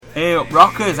Hey up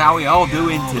rockers, how are we all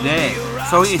doing today?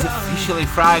 So it is officially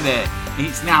Friday,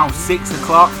 it's now 6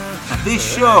 o'clock and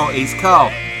this show is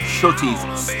called Shutty's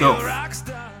Stuff.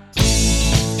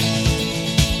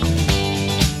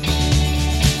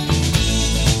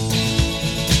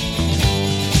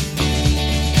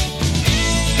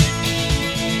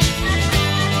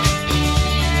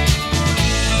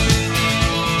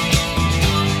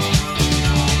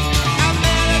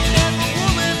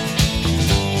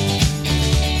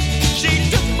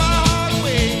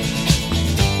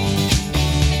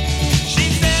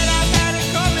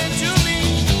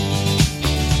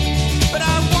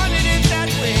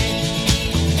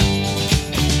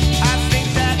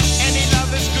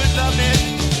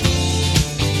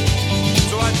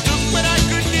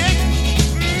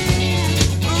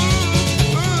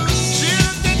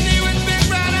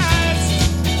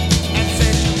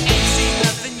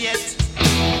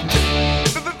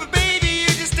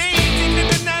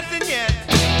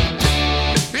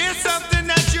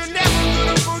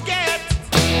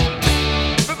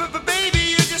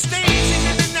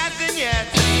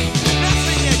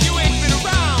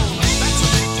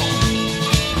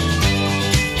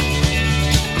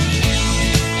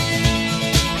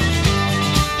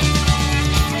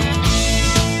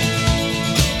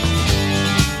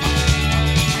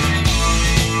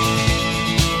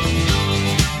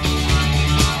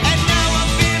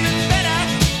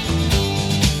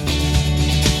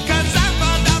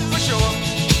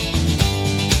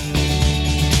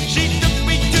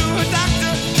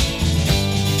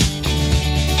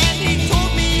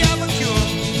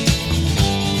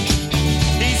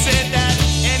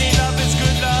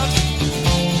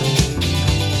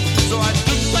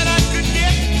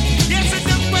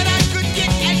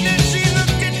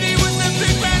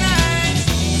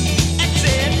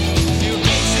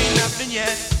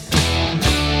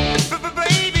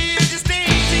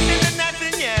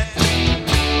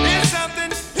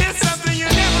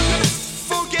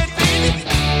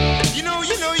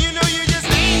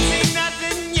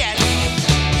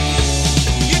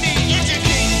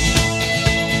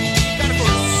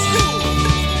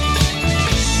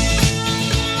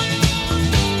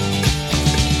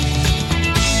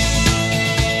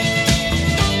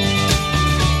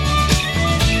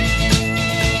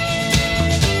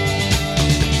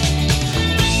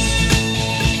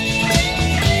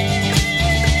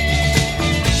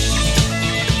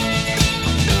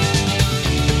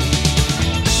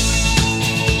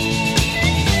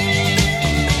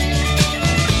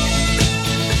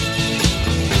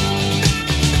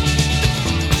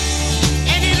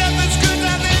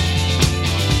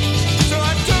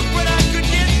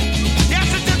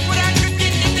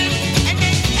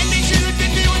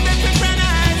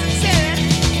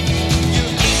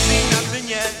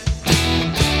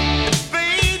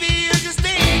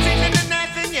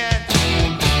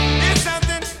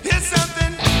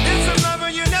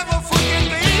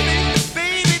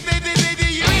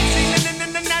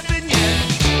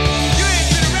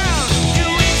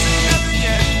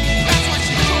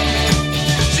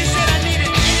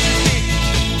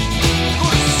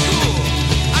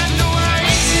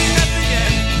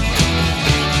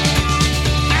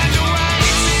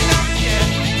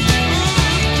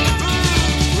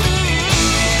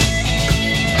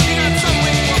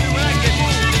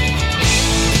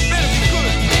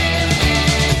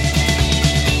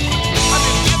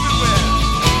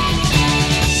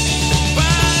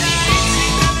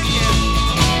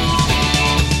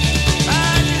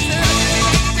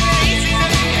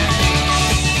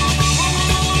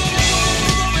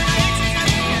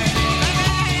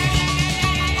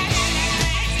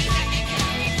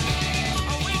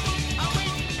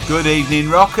 Good evening,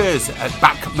 rockers.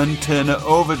 Bachman Turner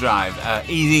Overdrive,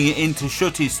 easing it into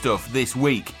Shutty Stuff this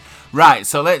week. Right,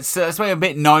 so let's make it a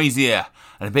bit noisier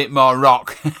and a bit more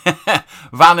rock.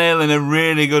 Van Halen are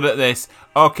really good at this.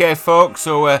 Okay, folks,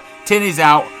 so tin is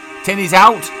out,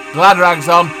 glad rags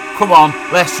on. Come on,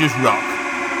 let's just rock.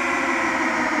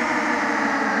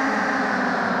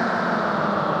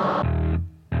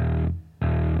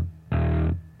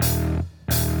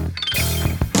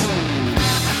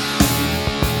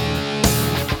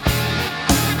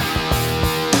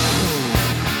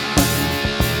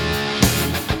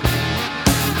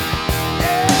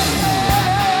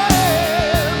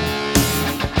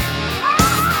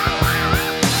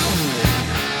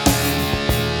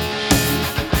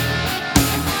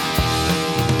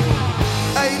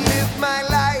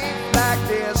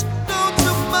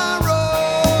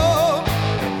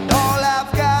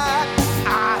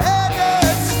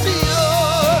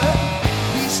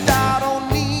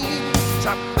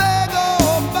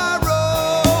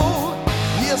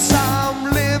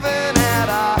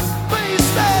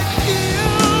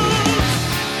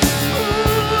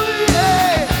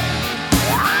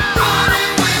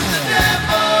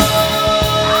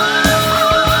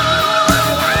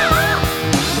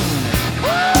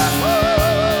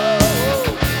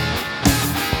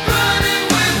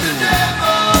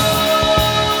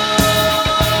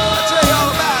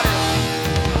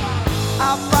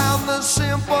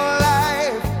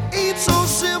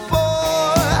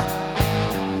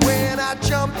 I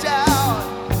jumped out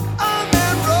on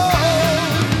that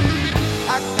road.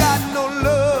 I got no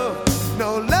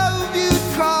love you'd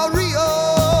call real.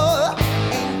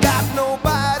 Ain't got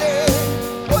nobody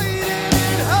waiting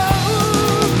at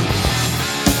home.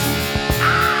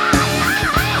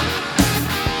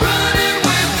 Running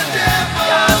with the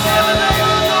devil. I never know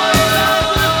you're going.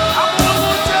 I'm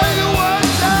gonna tell you one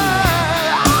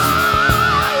time.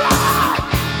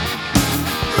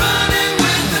 Running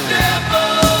with the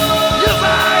devil. Yes,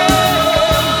 I am.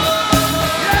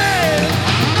 Yeah.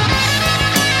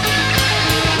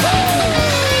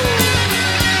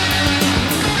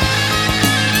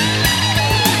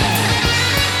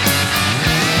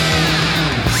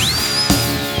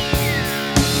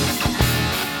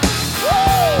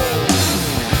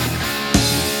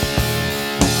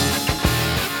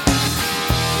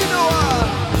 You know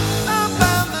I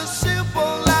found the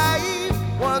simple life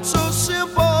wasn't so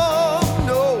simple.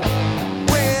 No,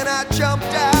 when I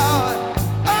jumped out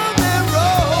on that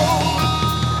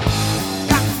road,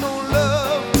 got no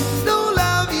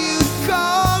love you'd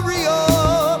call real.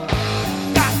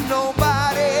 Got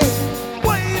nobody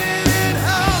waiting at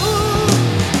home.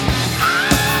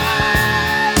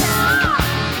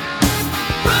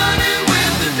 Running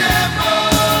with the devil.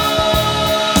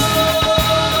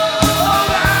 Oh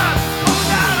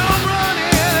God, I'm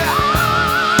running.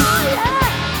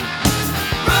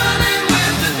 Running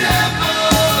with the devil.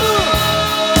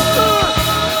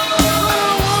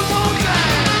 One more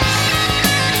time.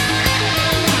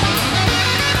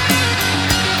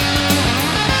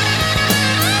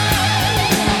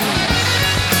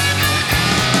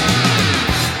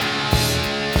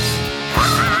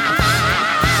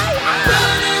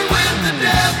 Running with the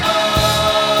devil.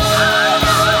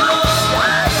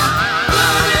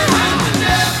 Running with the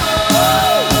devil.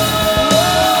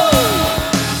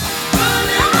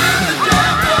 Running with the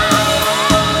devil.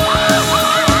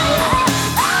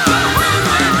 Running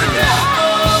with the devil.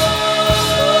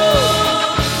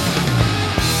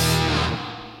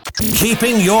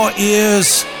 Keeping your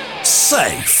ears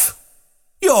safe.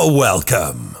 You're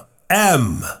welcome.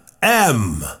 MMH.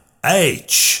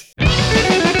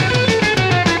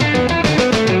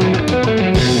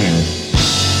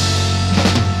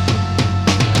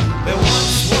 There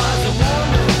once was a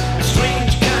woman, a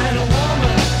strange kind of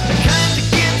woman, the kind that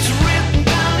gets written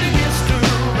down in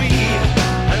history.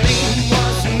 Her name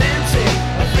was Nancy,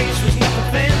 her face was nothing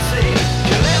fancy.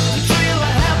 She left a trail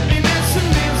of happiness and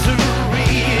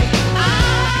misery. I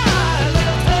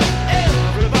loved her,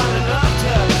 everybody loved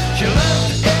her. She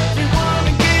loved everyone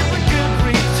and gave a good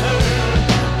return.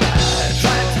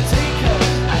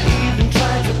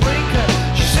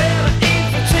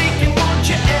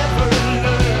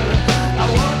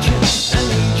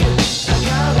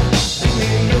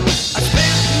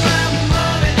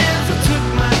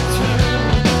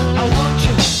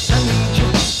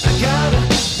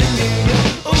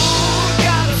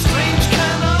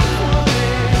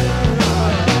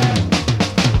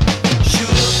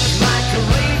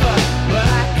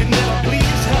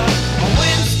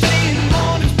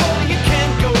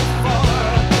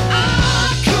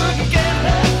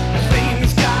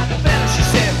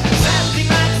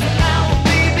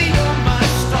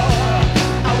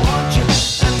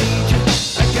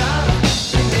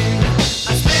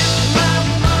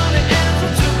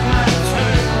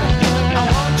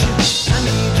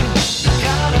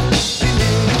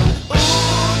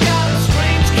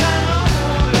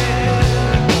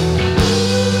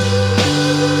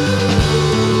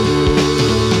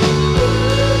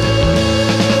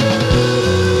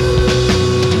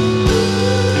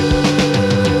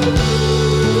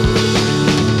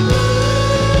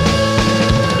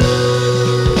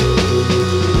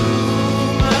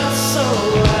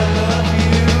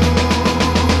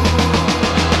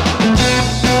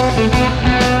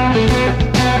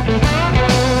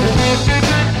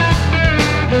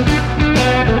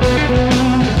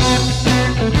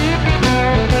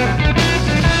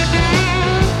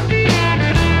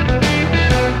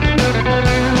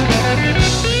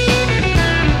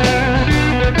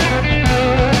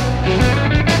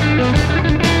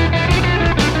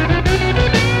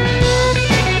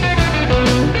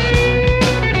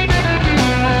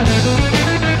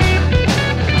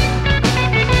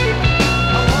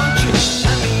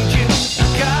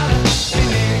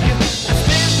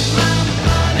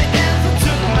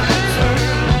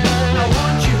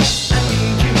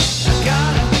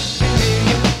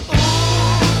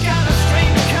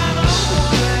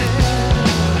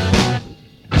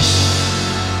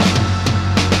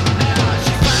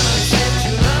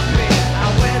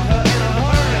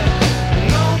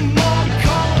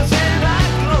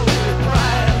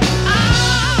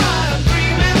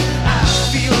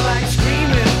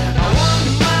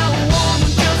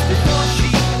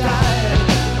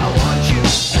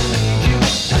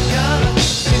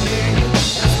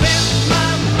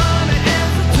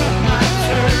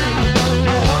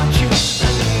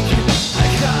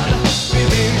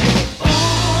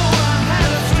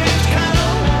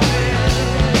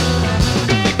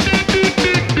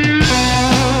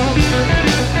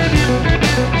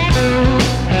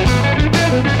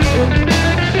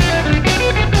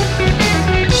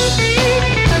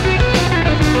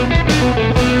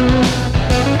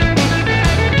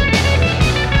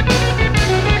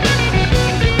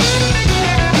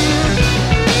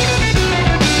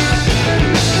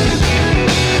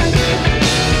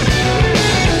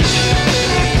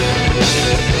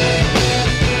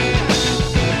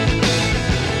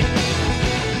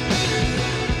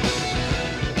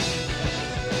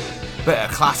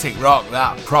 classic rock,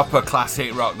 that proper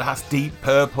classic rock. That's Deep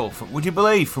Purple. Would you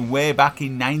believe, from way back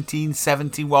in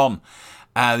 1971,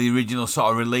 the original sort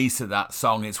of release of that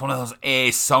song. It's one of those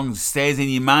ace songs, stays in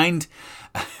your mind.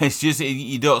 It's just,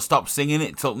 you don't stop singing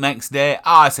it till next day.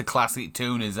 It's a classic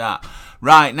tune, is that.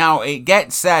 Right, now, it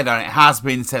gets said, and it has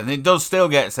been said, and it does still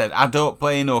get said, I don't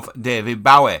play enough David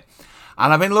Bowie.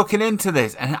 And I've been looking into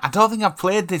this, and I don't think I've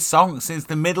played this song since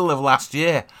the middle of last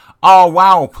year. Oh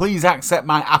wow, please accept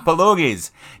my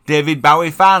apologies, David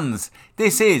Bowie fans.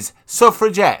 This is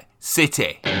Suffragette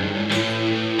City.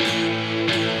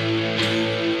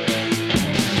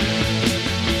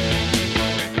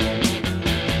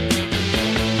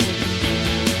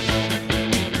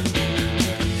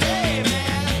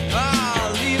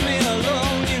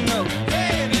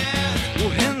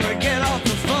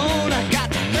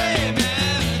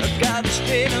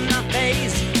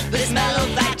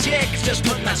 Just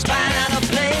put my spine out of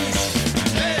place.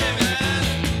 Hey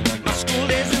man, my school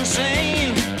is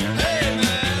insane. Hey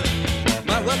man,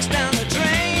 my work's down the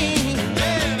drain.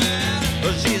 Hey man,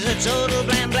 well, she's a total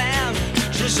blam blam.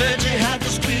 She said she had to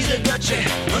squeeze it, but she,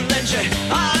 and then she,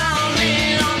 don't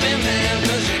lean on me, man,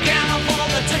 'cause you can't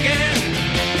afford the ticket.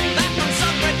 Back from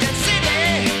Suffragette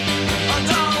City.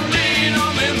 Don't lean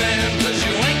on me, man, 'cause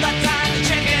you ain't got time to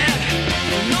check it.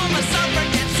 No, my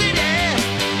Suffragette City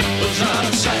was out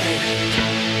of sight.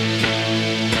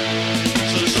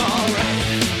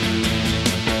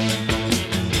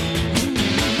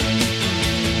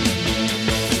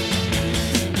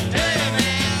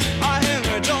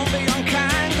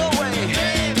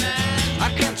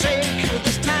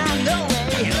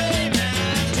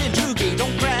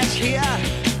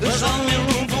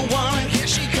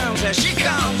 She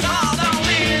comes, don't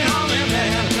lean on me,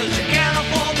 man, 'cause you can't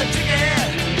afford the ticket.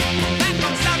 Back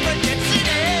from Suffragette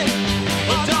City.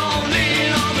 Don't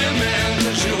lean on me, man,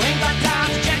 'cause you ain't got time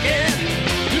to check it.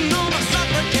 You know the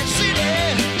Suffragette City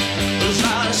is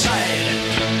out of sight.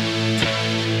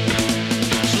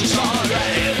 She's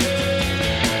alright.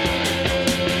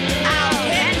 Out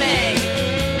hit me.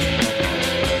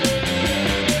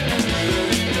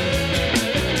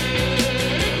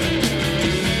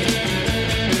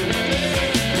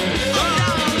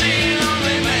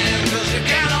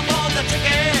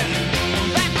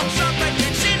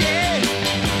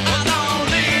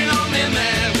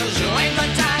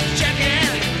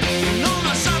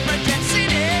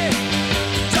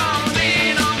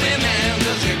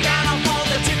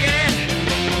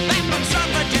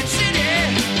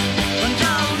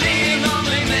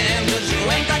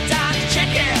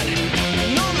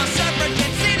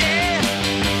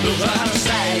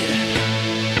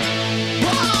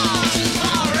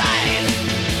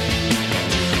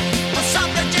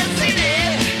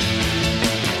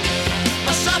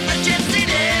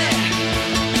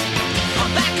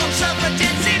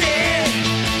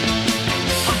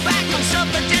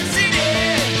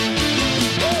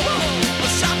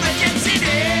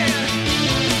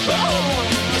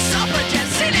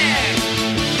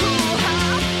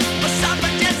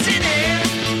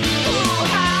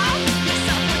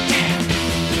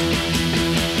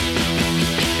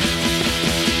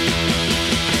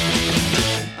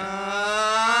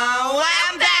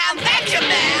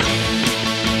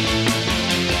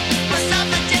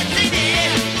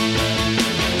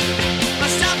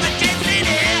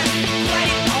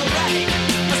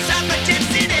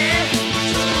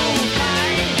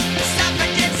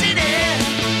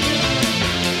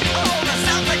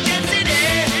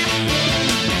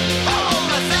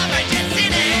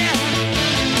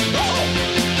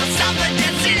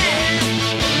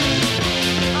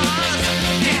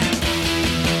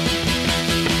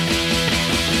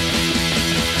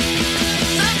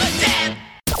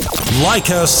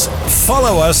 Like us,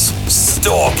 follow us,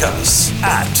 stalk us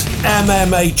at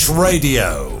MMH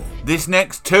Radio. This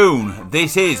next tune,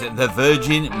 this is the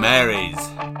Virgin Marys.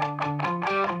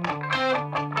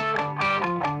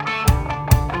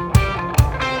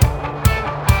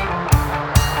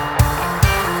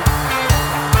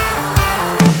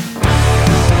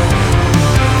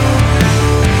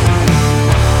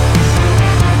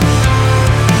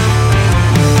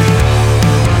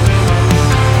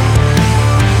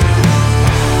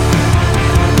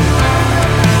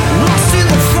 Lost in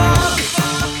the fog,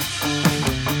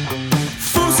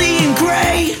 fuzzy and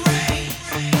grey.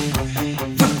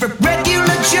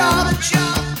 Regular job,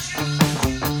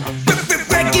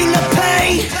 regular pay.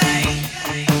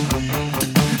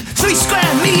 3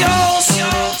 square meals,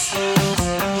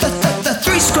 the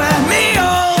 3 square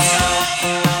meals.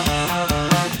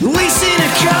 Leasing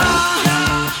a car,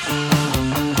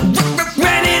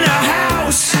 renting a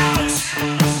house.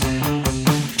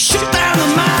 Shut down the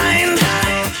mind.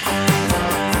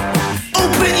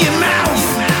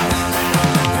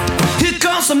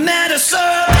 some medicine.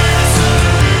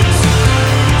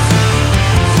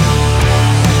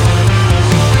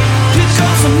 Here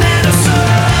comes some medicine.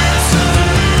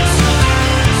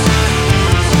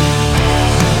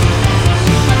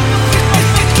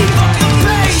 Keep up the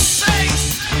pace.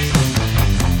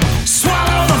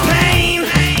 Swallow the pain.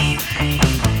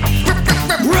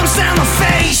 Runs down the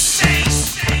face.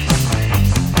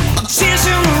 Tears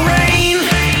in the rain.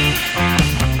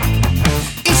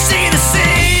 Each day the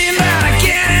same, but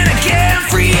again and again,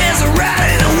 free as a rat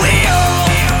in a wheel.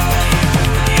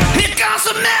 Here comes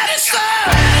the medicine.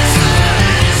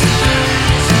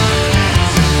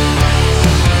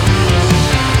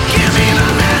 Give me my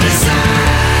medicine.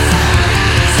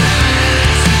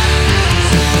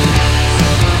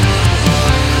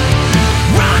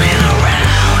 Running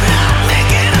around, not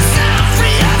making a sound,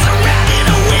 free as a rat in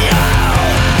a wheel.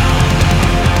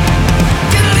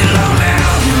 Get a little low now,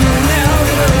 get a little now,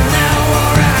 get a little now,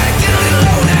 alright. Get a little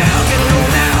low now, get a little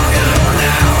now, get a little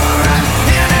now, alright.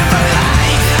 And in my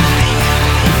life,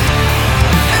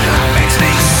 and life makes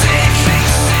me sick.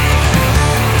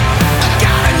 I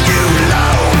got a new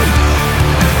load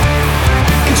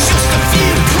in just a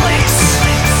few clicks.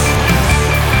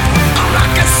 I'm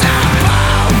like a sound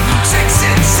bomb. Sick,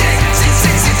 sick, sick, sick,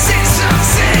 sick, sick, sick, so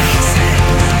sick.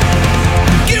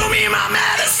 Give me my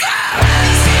medicine.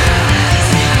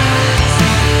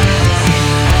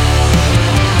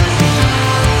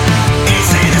 Is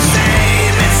it the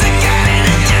same? It's again and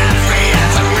again, free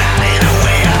as a rat in a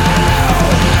wheel.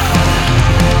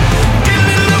 Get a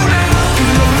little low now, get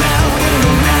a little now, get a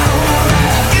little now,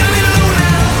 alright. Get a little low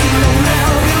now, get a little now,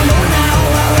 get a little now,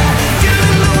 alright. Get a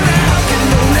little low now, get a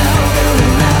little now, get a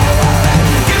little now, alright.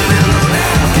 Get a little low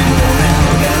now, get a little now,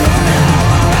 get a little now,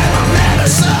 alright. My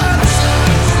medicine.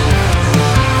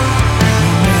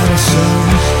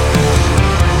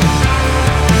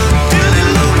 Get a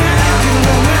little low now, get a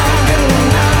little now, get a little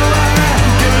now, alright.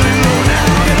 Get a little low now,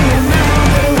 get a little now, get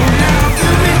a little now.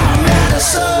 Give me my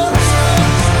medicine.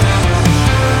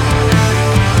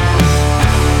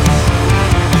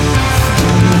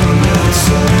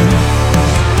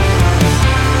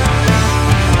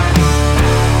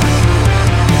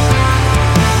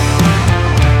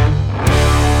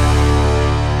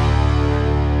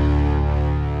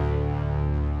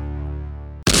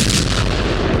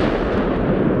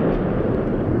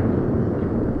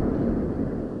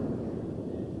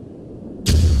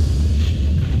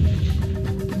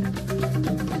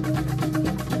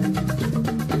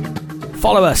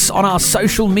 Follow us on our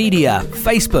social media,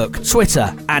 Facebook,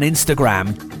 Twitter and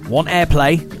Instagram. Want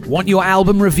airplay? Want your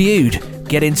album reviewed?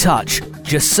 Get in touch.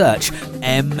 Just search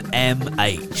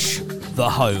MMH, the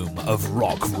home of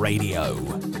rock radio.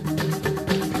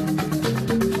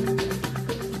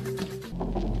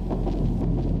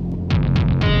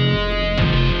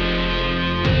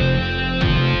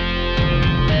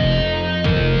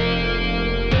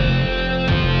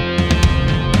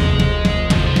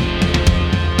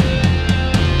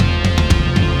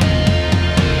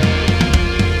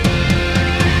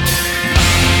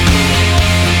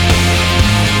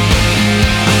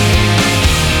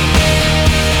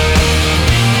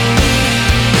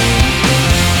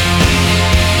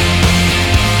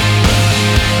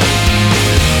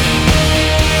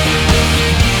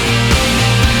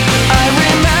 I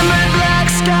remember black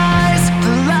skies,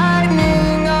 the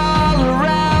lightning all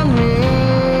around me.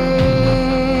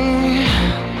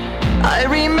 I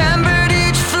remembered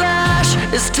each flash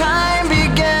as time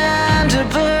began to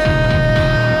burn.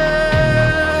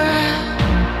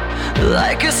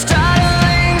 Like a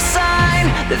startling sign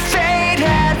that fate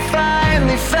had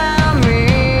finally found me.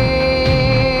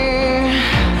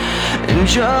 And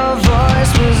your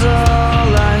voice was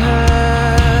all I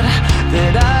heard,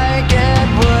 that I get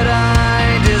what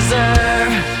I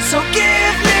deserve. So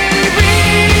give me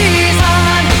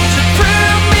reason to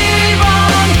prove me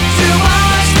wrong, to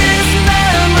wash this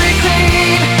memory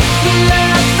clean.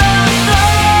 Let the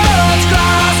thoughts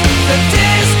cross the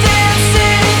distance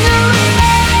in your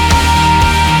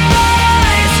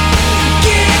eyes.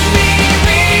 Give me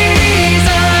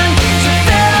reason to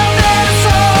fill this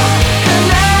hole,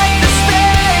 connect the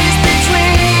space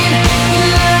between.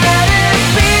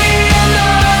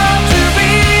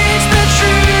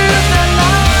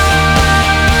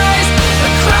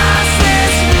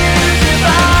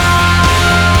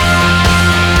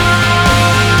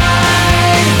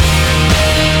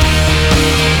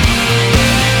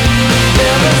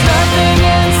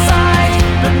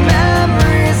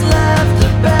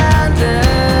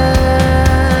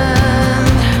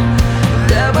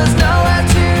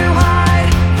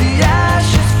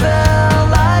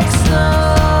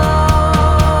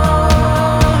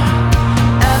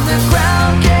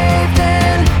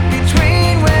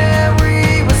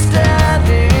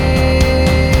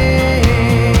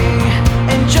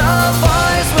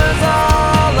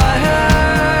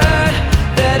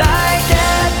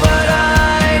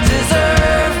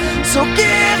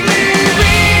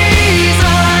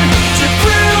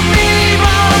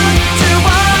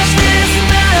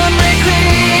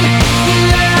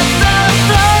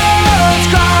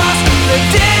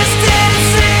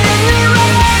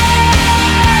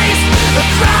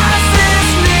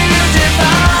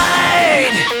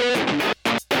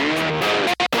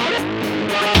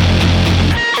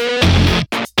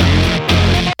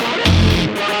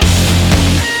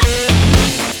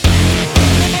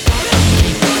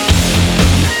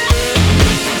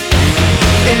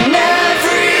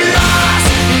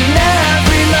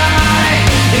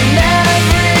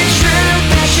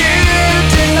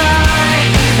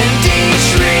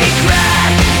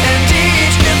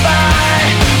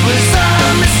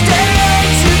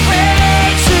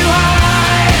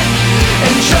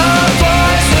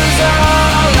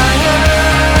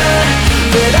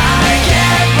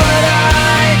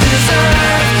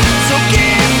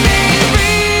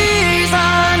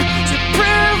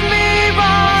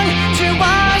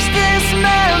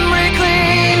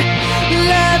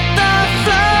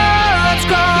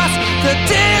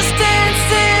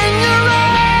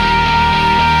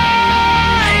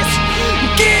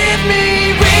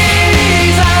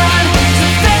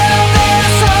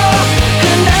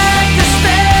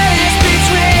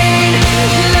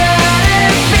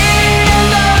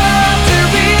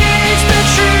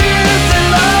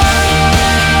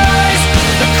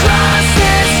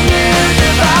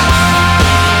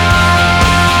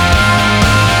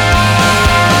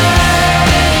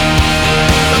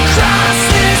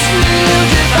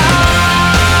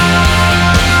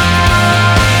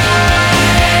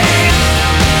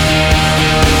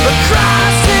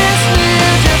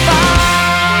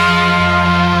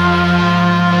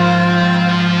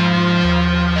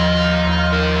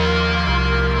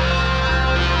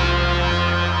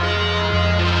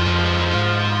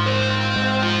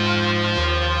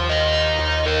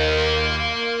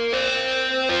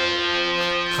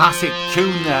 classic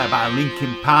tune there by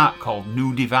Linkin Park called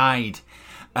New Divide.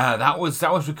 That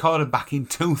was recorded back in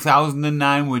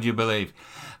 2009, would you believe?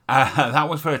 That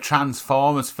was for a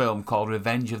Transformers film called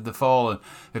Revenge of the Fallen.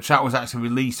 The track was actually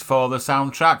released for the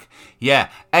soundtrack.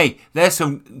 Yeah, hey, there's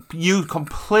some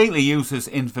completely useless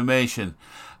information.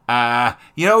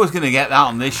 You're always going to get that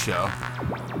on this show.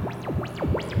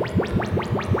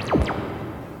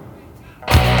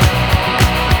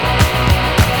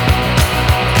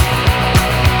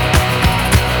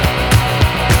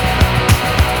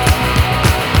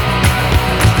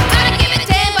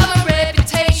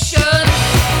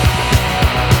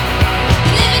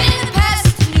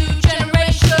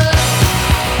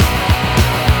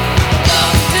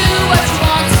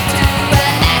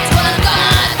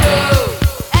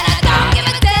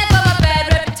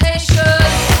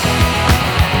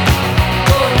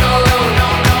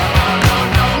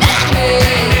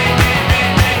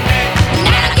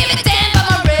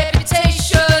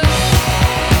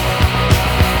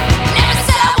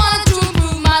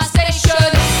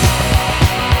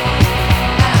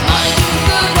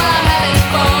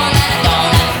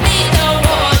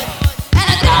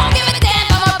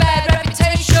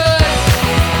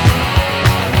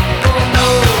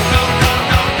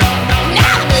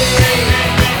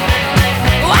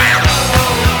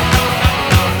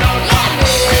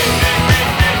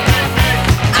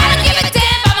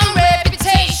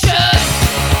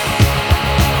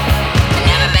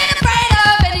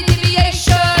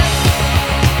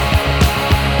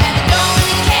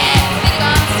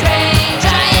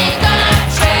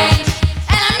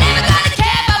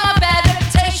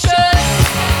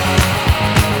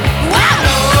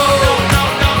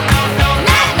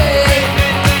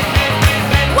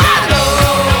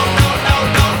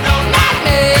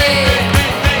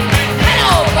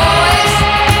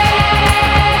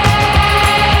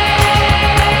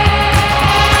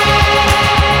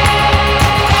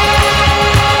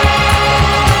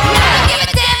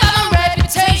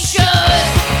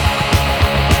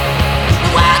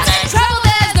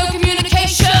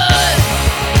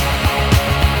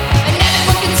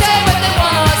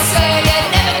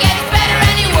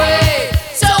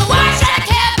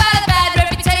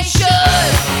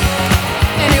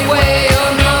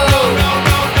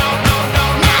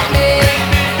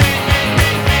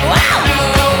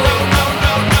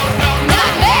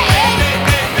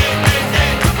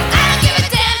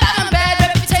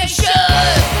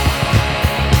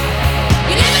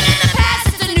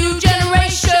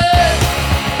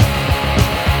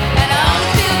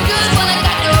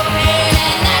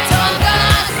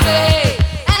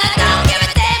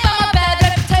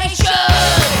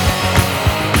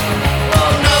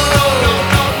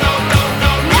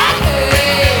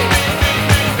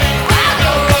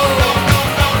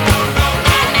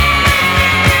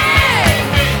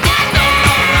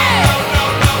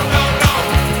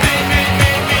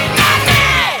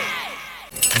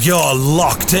 You're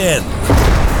locked in.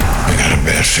 I got a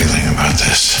bad feeling about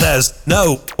this. There's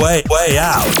no way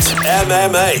out.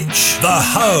 MMH, the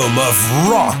home of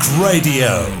rock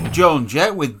radio. Joan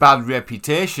Jett with Bad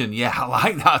Reputation. Yeah, I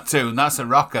like that tune. That's a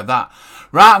rocker, that.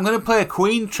 Right, I'm going to play a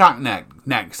Queen track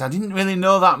next. I didn't really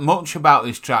know that much about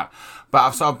this track, but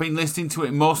I've sort of been listening to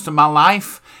it most of my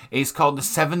life. It's called The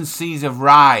Seven Seas of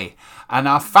Rhye. And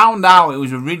I found out it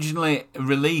was originally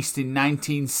released in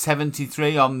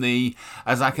 1973 on the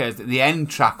end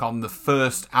track on the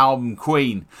first album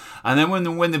Queen. And then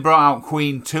when they brought out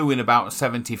Queen 2 in about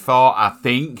 74, I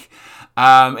think,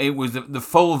 it was the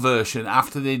full version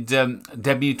after they'd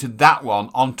debuted that one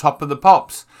on Top of the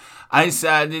Pops. And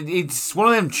it's one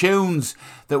of them tunes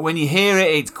that when you hear it,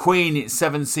 it's Queen, it's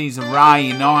Seven Seas of Rhye,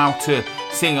 you know how to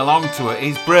sing along to it.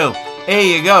 It's brill.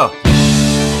 Here you go.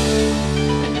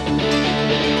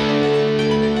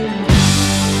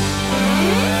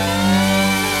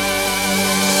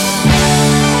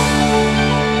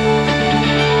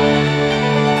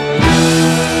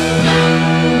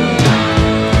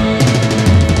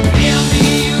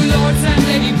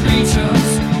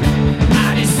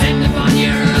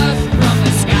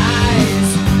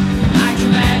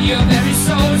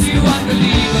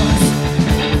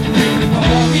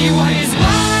 What is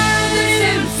why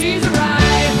the seas of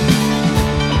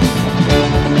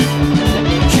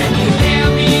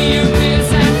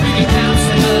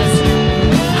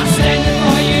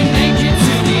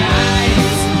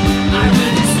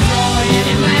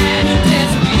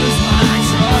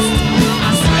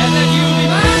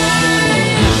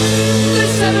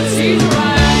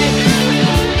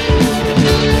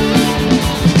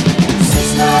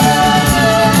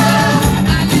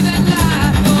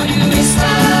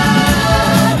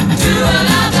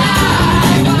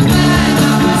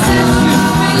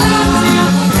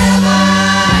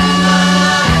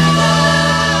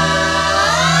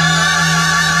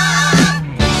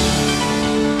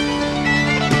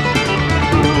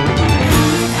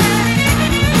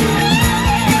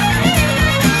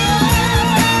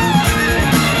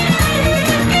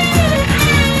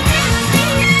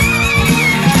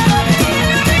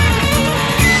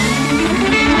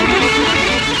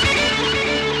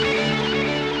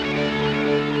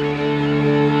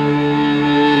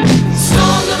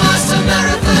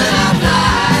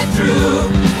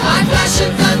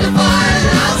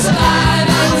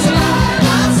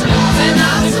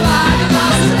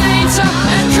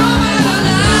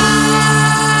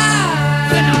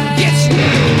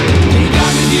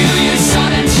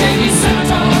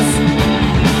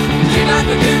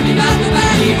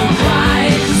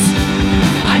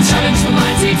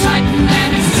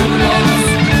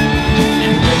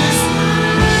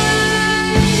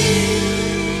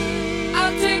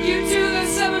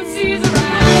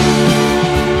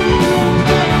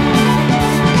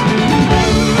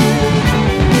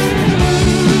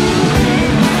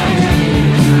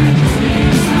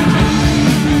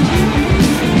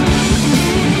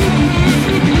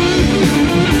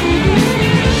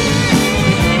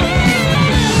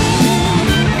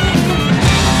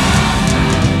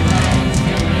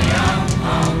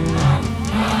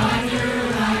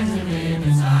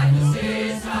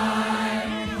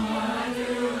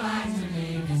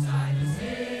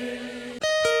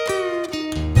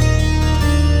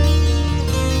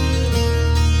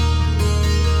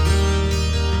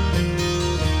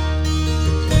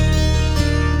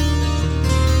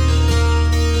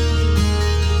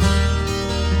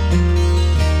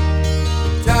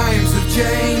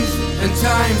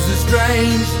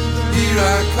strange. Here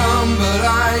I come, but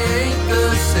I ain't the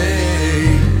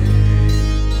same.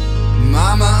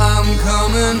 Mama, I'm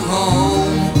coming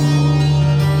home.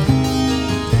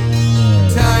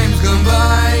 Time's gone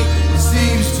by, it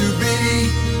seems to be.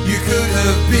 You could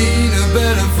have been a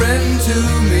better friend to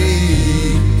me.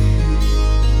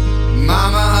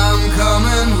 Mama, I'm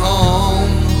coming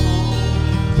home.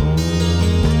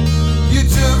 You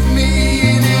took me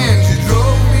in and you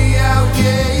drove me out,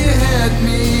 yeah, you had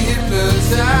me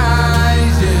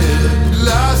hypnotized, yeah.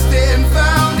 Lost and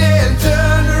found and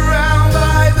turned around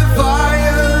by the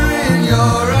fire in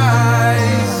your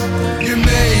eyes. You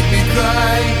made me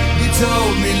cry, you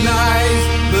told me lies,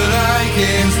 but I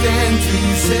can't stand to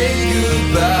say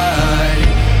goodbye.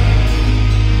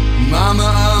 Mama,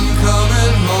 I'm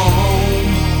coming home.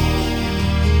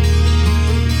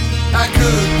 I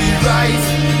could be right,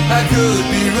 I could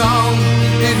be wrong.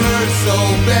 It hurts so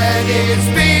bad, it's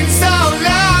been so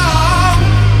long.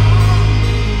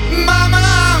 Mama,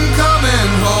 I'm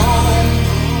coming home.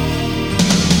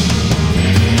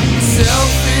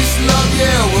 Selfish love,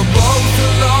 yeah, we're both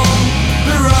alone.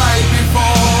 The right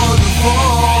before the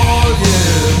fall,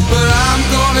 yeah. But I'm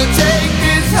gonna take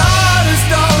this heart of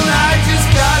stone. I just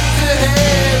got to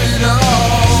have it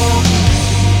all.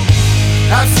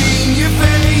 I've seen your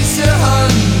face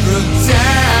 100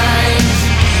 times.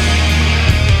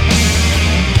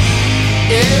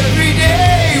 Every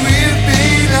day we've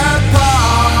been apart.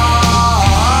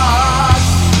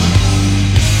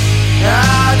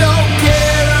 I don't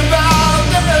care about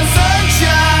the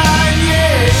sunshine,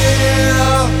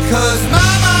 yeah. 'Cause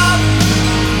mama,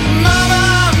 mama,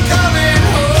 I'm coming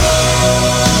home.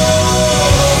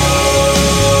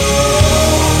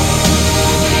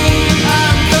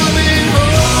 I'm coming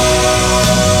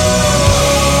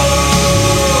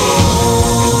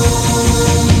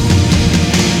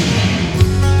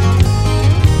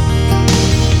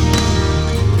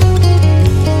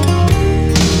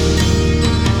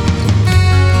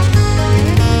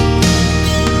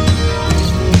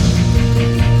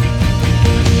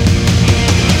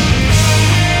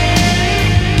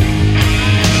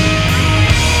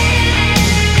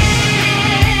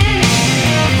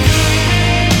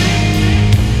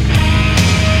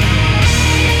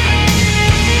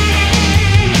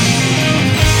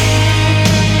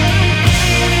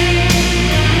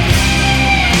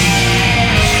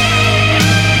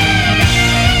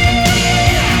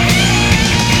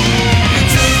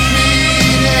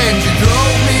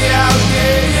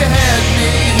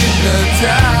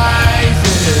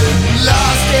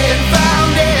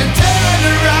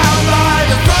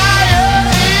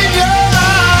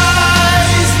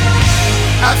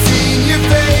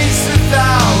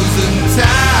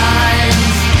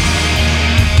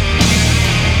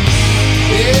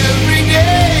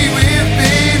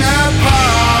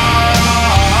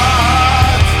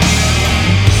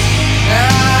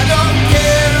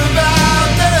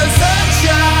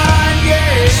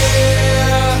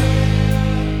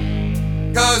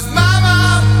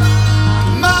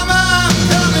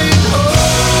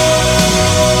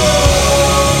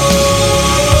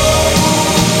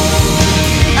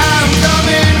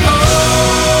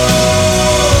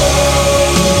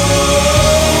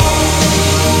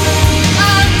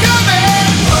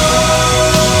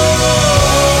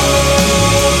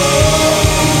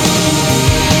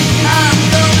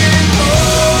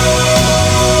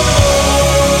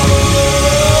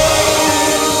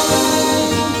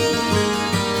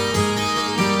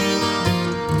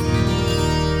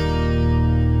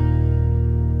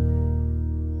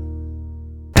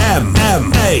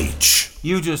MMH.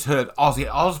 You just heard Ozzy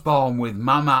Osbourne with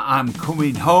Mama, I'm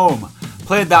Coming Home.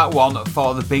 Played that one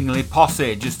for the Bingley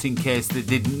Posse, just in case they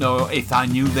didn't know if I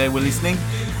knew they were listening.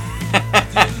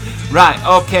 Right,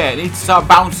 okay, I need to start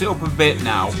bounce it up a bit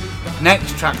now.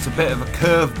 Next track's a bit of a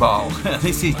curveball.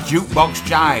 This is Jukebox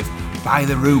Jive by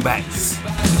the Rubettes.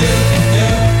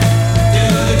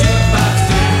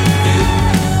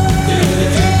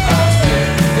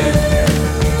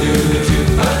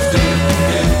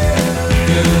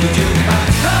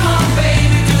 Come on,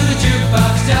 baby, do the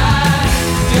jukebox jive,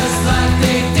 just like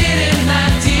they did in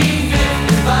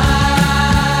 1955.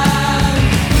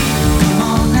 Come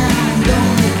on now,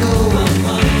 don't let go.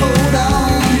 Hold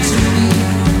on to me.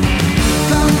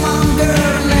 Come on,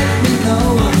 girl, let me know.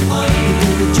 Do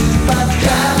the jukebox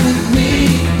jive with me,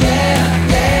 yeah.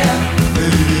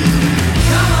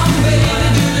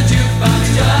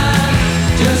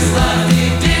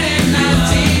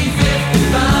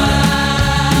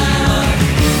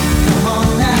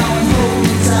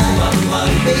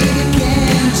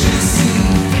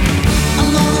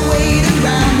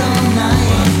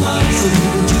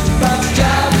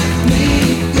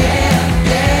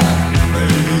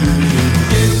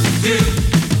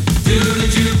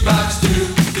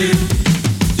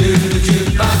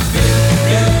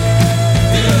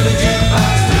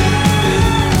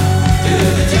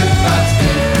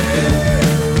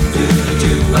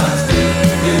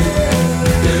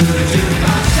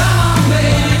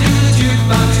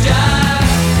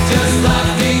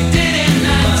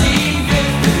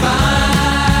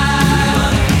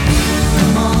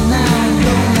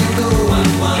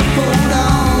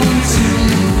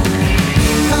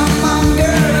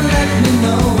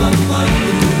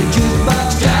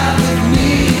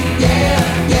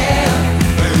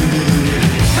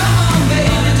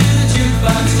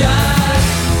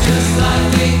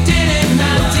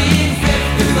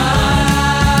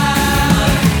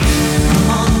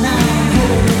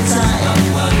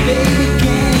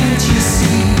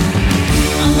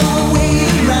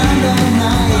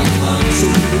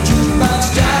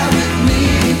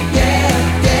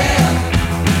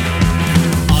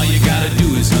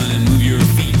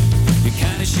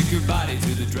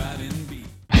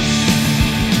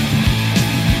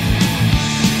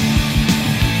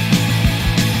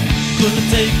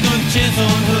 chance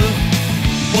on her.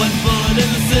 One bullet in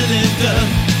the cylinder,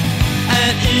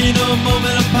 and in a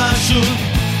moment of passion,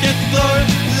 get the glory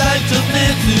like just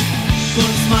Nancy.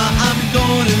 Gonna smile, I'm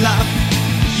gonna laugh.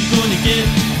 You're gonna get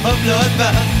a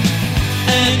bloodbath,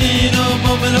 and in a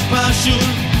moment of passion,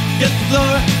 get the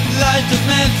glory like just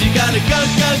Nancy. You gotta go,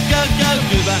 go, go, go,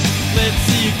 goodbye. Let's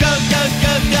see you go, go,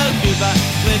 go, go, goodbye.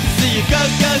 Let's see you go,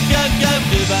 go, go, go,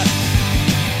 goodbye.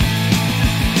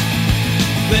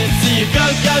 Let's see you go,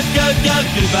 go, go, go,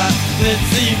 goodbye. Let's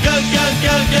see you go, go,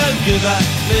 go, go, goodbye.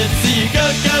 Let's see you go,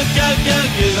 go, go, go,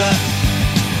 goodbye.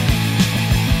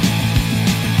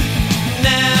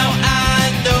 Now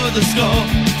I know the score.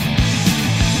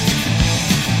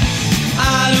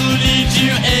 I don't need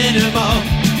you anymore.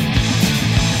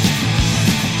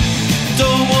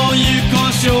 Don't want you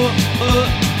cause you're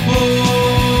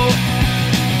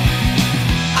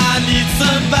I need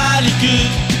somebody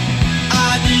good.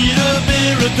 I need a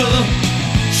miracle.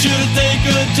 Should've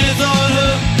taken a chance on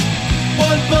her.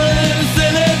 One bullet in the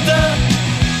cylinder.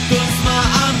 Gonna smile,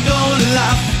 I'm gonna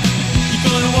laugh. You're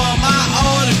gonna want my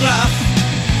autograph.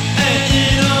 And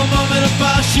in a moment of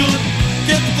passion,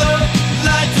 get the glow,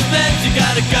 light the match. You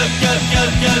gotta go, go, go,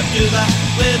 go, goodbye.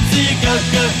 Let's see you go,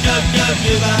 go, go, go,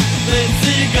 goodbye. Let's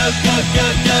see you go, go, go,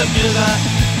 go, goodbye.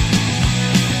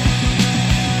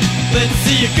 Let's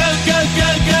see you go, go, go,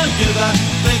 go, goodbye.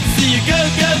 Let's see you go,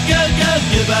 go, go, go,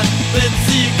 goodbye. Let's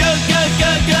see you go, go,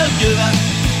 go, go, goodbye.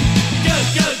 Go,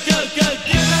 go, go, go,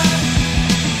 goodbye.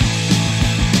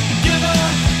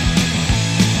 Goodbye.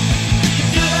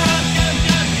 Goodbye, go,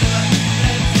 go, goodbye.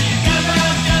 Let's see you go, go,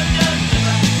 go, go,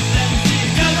 goodbye. Let's see you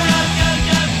go, go, go, go, goodbye.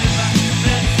 Let's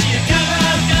see you go, go, go,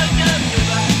 go,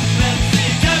 goodbye. Let's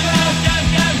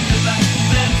see you go, go, go, go, goodbye.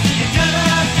 Let's see you go, go, go,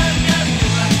 go,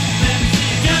 goodbye. Let's see you go,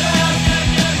 go, go,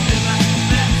 go, goodbye.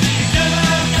 Let's see you go, go,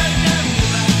 go, go,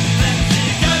 goodbye. Let's see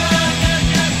you go, go, go,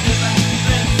 go, goodbye.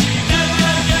 Let's see you go,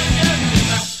 go, go, go,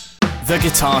 goodbye. The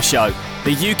Guitar Show,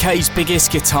 the UK's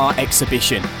biggest guitar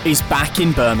exhibition, is back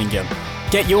in Birmingham.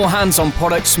 Get your hands on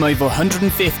products from over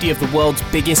 150 of the world's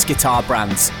biggest guitar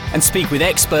brands and speak with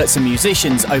experts and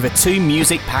musicians over 2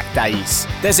 music-packed days.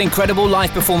 There's incredible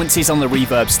live performances on the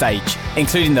Reverb stage,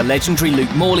 including the legendary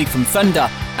Luke Morley from Thunder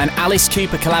and Alice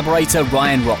Cooper collaborator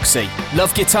Ryan Roxy.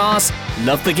 Love guitars?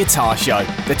 Love the Guitar Show.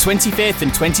 The 25th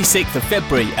and 26th of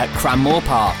February at Cranmore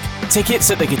Park.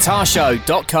 Tickets at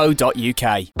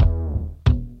theguitarshow.co.uk.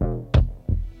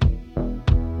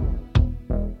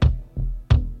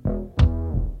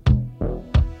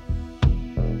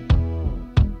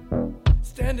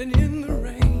 Standing in the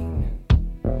rain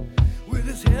with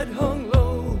his head hung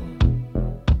low,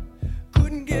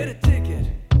 couldn't get a ticket,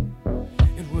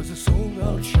 it was a sold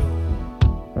out show.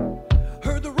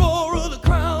 Heard the roar of the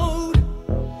crowd,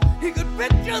 he could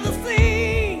picture the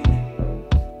scene,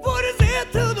 put his ear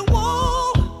to the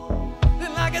wall,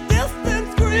 then like a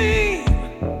distant scream,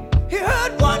 he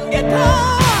heard one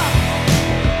guitar.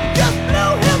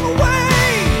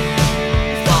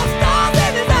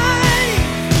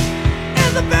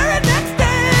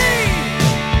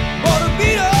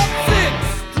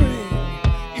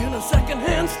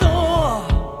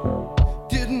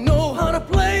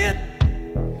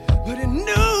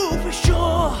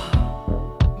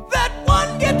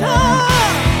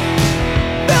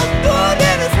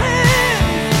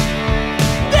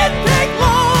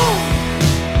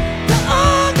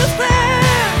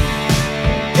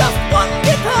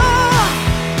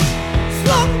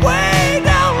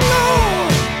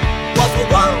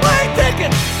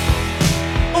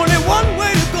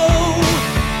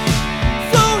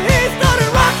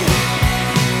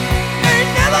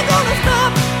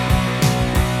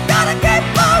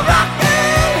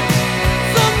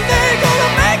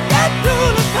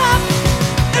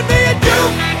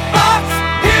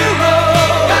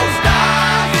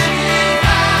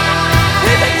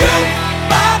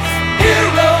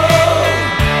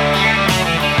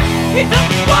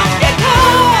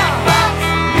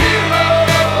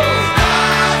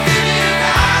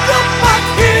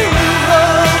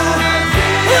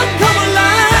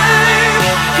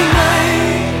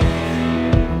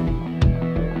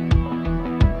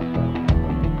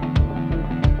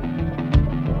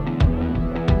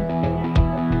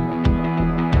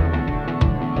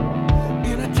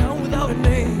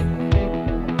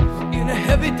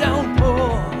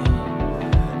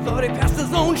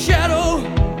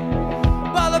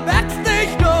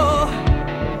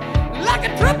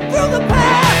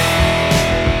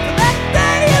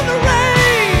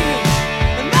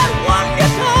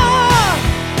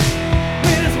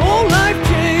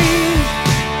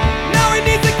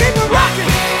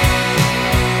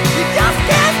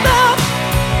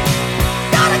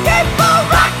 Gotta keep on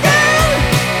rocking.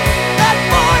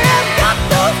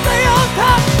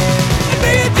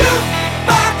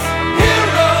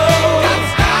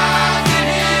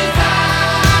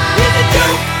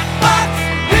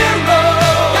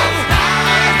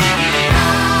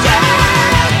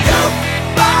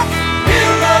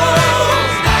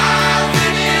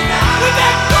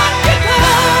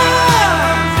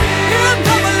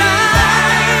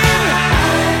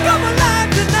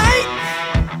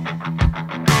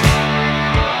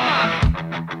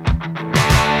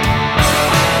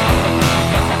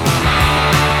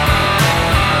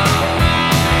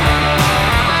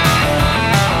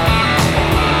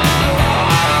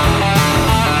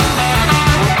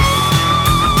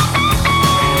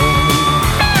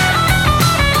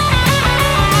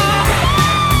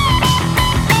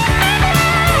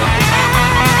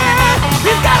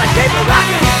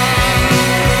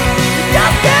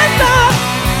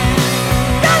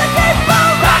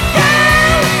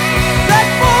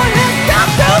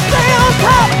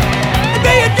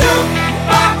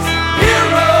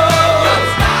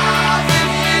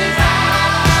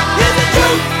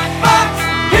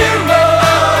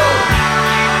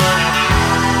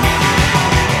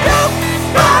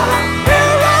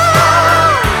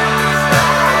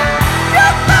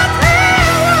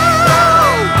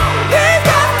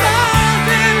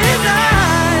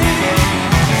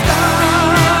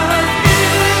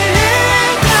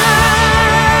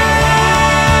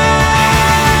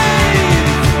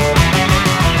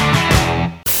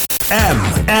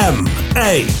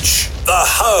 MMH, the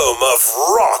home of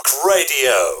rock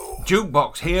radio.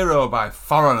 Jukebox Hero by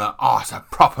Foreigner. Oh, it's a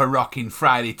proper rocking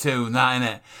Friday tune, that,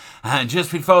 innit? And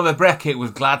just before the break, it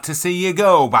was Glad to See You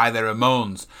Go by the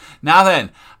Ramones. Now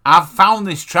then, I've found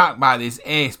this track by this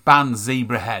ace band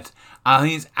Zebrahead. I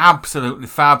think it's absolutely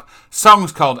fab.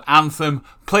 Song's called Anthem.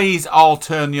 Please all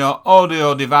turn your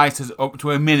audio devices up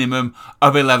to a minimum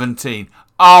of 11.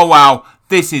 Oh wow,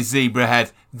 this is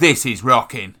Zebrahead. This is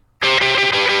rocking.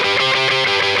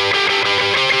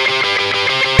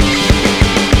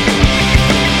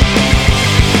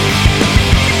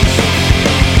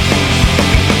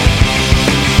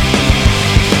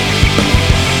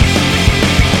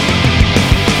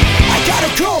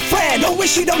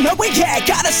 Wish you don't know it yet.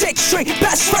 Got a 6-string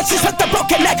best friends with the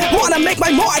broken neck. Wanna make my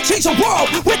mark, change the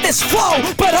world with this flow,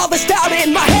 but all this doubt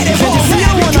in my head it won't let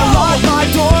me go. Lock my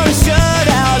door and shut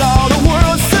out all the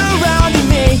world surrounding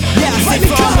me. Yeah, let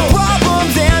me go. The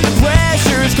problems and the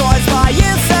pressures caused by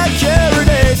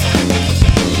insecurities.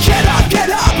 Get up,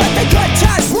 let the good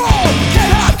times roll.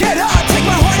 Get up, take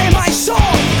my heart and my soul.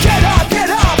 Get up, let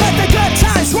the good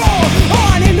times roll.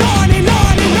 On and on and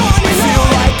on and on and on. Feel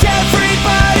like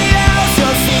everybody else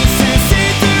just needs to see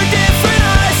through different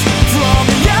eyes. From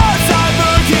the outside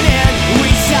looking in, we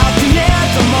shout the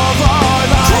anthem of our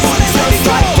lives. Come on and let me Just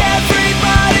go. like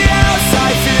everybody else,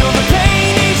 I feel the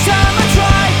pain each time I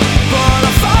try, but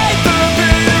I fight the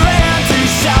bitter end to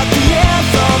shout the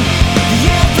anthem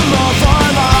of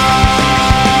our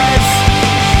lives.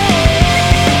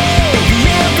 The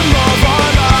anthem of our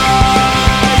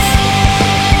lives.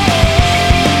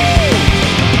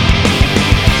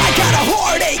 I got a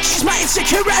heartache, she's my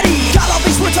insecurity. Got all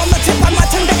these words on the tip of my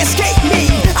tongue that escape me.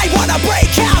 I wanna break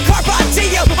out, carpe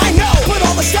diem, I know, but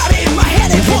all the doubt in my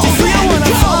head it won't Feel let me when I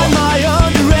go. find my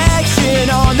own direction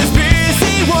on this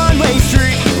busy one-way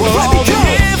street, where Let me all the go.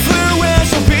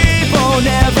 influential people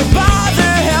never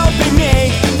bother helping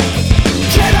me.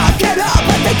 Get up, let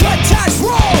the good times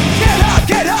roll. Get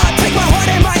up, take my heart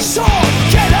and my soul.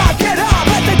 Get up,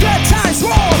 let the good times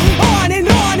roll. On and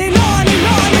on and on and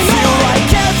on and Feel on. like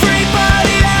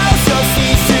everybody else just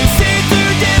needs to see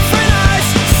through different eyes.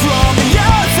 From the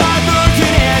outside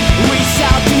looking in, we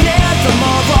shout the anthem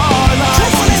of our lives.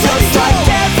 Come on and let me Just go. like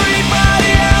everybody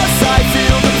else, I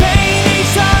feel the pain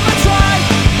each time I try,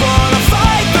 but I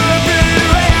fight the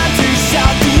bitter end to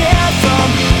shout the anthem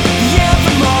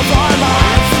of our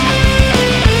lives.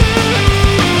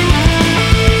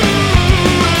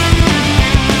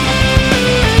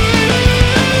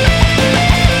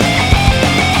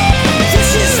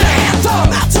 This is the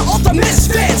anthem out to all the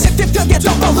misfits. If you feel you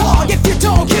don't belong, if you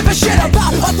don't give a shit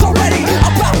about authority,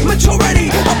 about majority,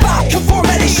 about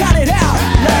conformity, shout it out.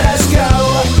 Let us go,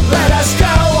 let us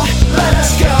go, let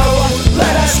us go,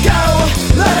 let us go,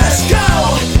 let us go,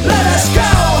 let us go,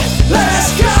 let us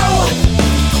go.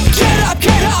 Get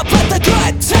up, let the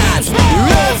good times roll.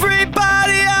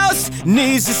 Everybody else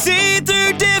needs to see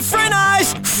through different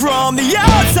eyes. From the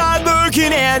outside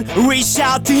looking in, we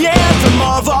shout the anthem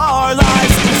of our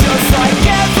lives. Just like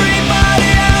everybody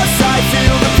else, I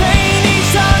feel the pain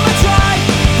each time I try,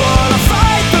 but I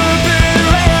fight the bitter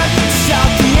end,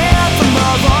 shout the anthem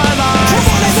of our lives.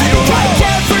 Come on and let me Feel go. like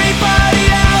everybody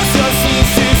else just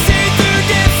needs to see through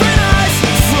different eyes.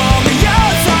 From the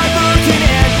outside looking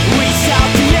in, we shout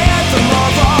the anthem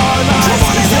of our lives. Come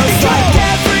on and let me Just go. like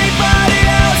everybody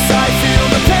else, I feel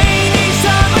the pain each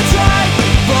time I try,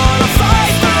 but I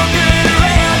fight the bitter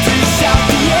end to shout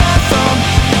the anthem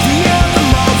of our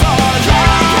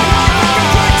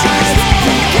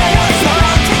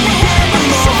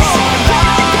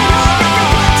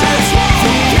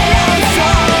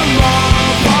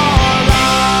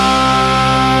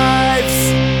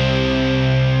lives.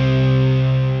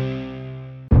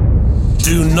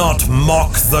 Do not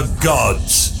mock the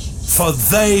gods, for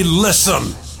they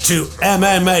listen to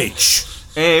MMH.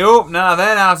 Hey up, now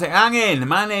then, how's it hanging?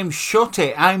 My name's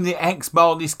Shutty, I'm the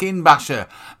ex-Baldy Skin Basher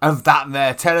of That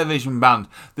There Television Band.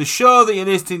 The show that you're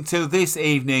listening to this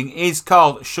evening is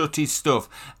called Shutty's Stuff,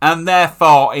 and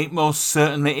therefore it most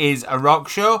certainly is a rock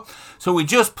show. So we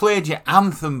just played your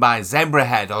Anthem by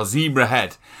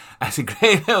Zebrahead. That's a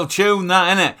great little tune,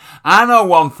 that, innit? I know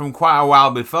one from quite a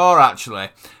while before, actually,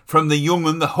 from the Young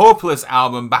and the Hopeless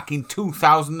album back in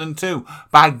 2002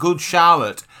 by Good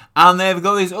Charlotte. And they've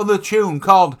got this other tune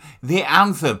called The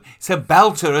Anthem. It's a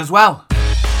belter as well.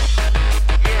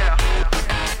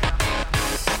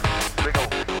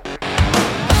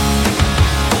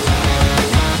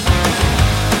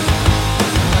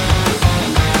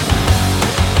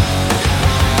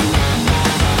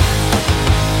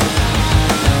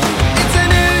 It's a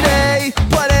new day,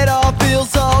 but it all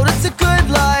feels old. It's a good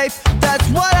life,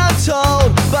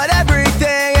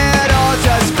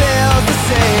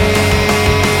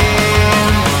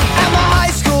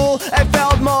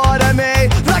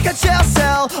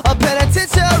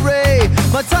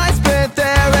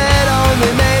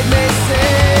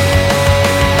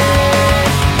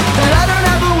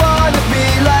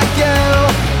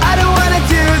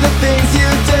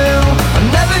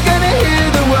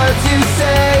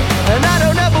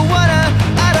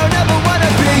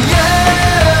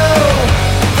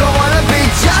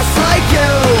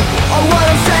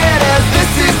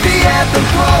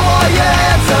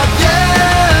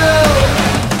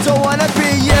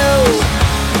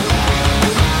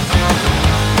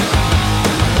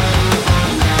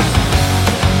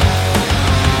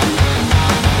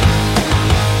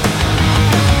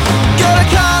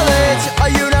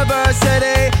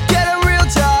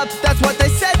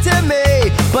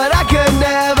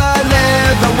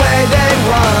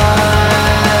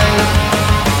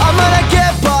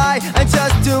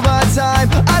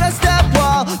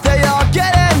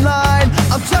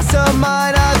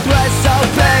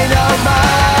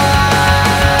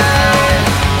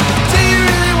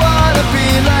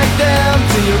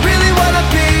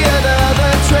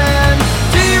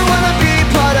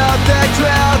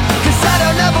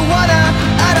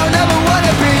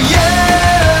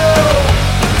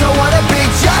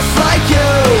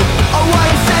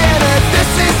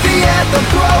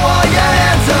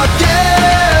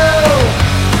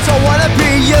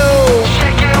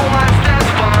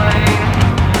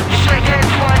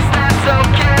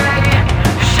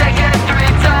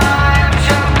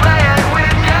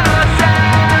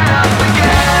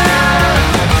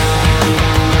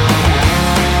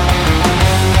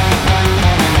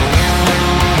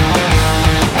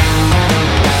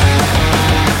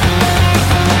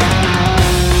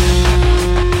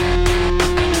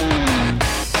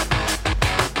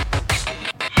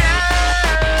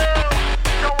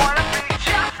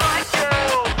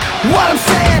 What I'm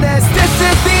saying is, this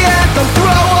is the anthem.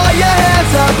 Throw all your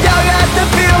hands up. Y'all got to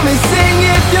feel me. Sing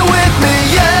if you're with me.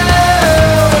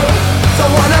 Yeah. So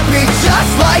wanna be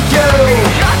just like you.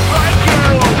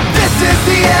 This is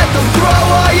the anthem. Throw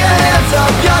all your hands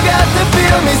up. Y'all got to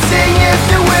feel me. Sing if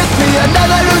you're with me.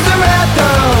 Another loser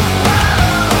anthem.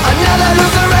 Another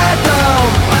loser anthem.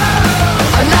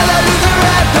 Another loser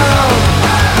anthem.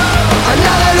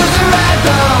 Another loser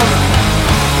anthem.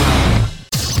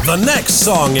 The next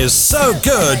song is so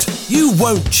good, you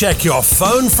won't check your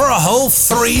phone for a whole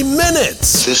 3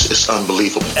 minutes. This is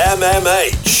unbelievable.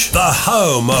 MMH, the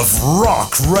home of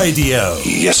rock radio.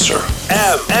 Yes, sir.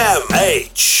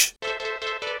 MMH.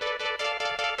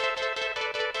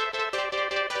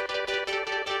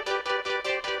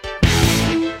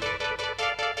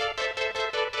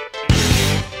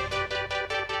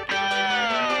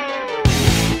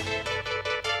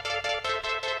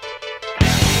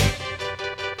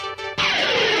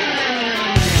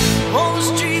 On the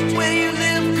street where you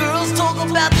live, girls talk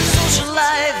about their social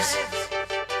lives.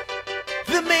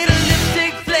 They made of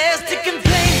lipstick, plastic, and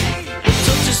paint.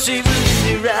 Touch the savor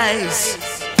in their eyes.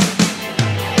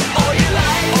 All your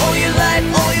life,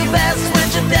 all your best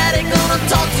friends, your daddy gonna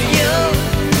talk to you.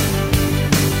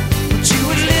 But you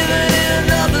were living in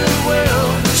another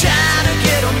world, trying to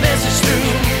get a message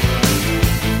through.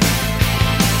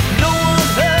 No one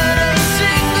heard a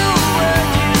single word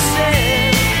you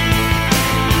said.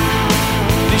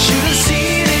 They should have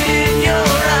seen it in your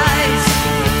eyes.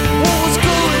 What was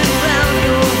going around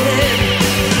your head?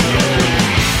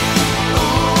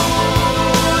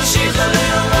 Oh, she's a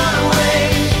little runaway.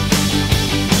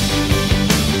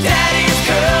 Daddy's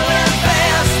girl and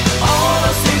fast. All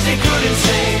those things they couldn't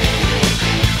say.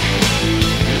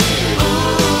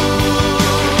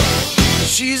 Oh,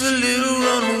 she's a little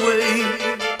runaway.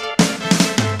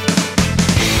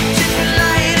 Different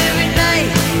light every night,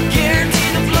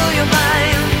 guaranteed to blow your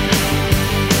mind.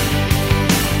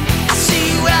 I see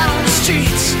you out on the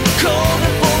streets,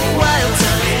 calling for a wild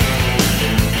time.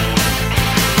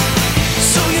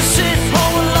 So you sit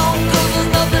home alone, 'cause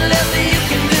there's nothing left that you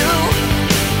can do.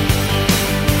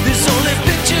 There's only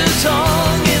pictures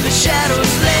hung in the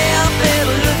shadows, left there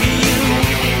to look at you.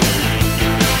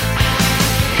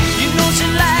 You know she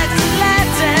likes the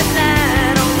lights at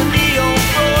night on the neon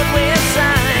Broadway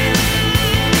sign.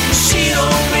 She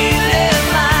don't really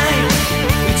mind.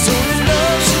 It's only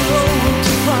love she hopes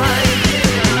to find.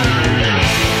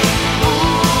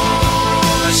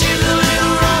 Ooh, she's a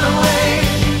little runaway.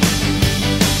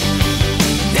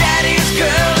 Daddy's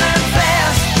girl and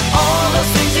fast. All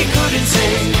those things he couldn't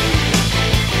say.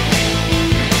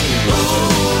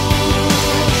 Ooh,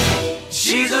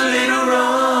 she's a little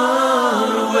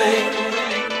runaway.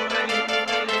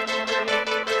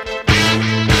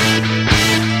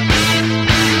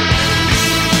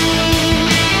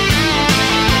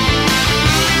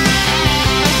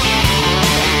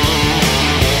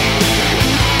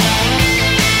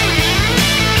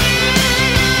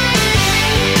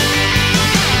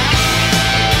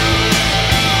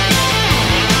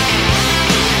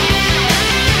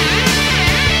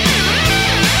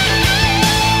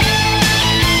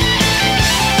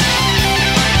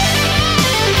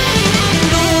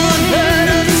 No one heard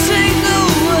of a single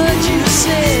word you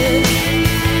said.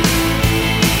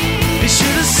 They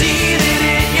should have seen it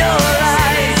in your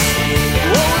eyes.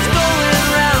 What was going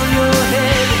around your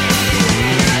head?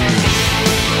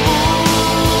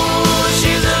 Ooh,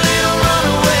 she's a little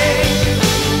runaway.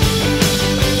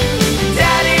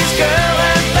 Daddy's girl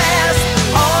and fast.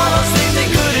 All those things they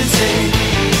couldn't say.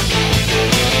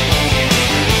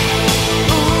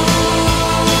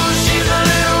 Ooh, she's a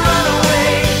little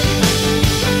runaway.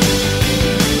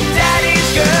 Daddy's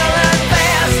girl and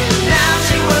fast. Now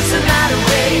she works the night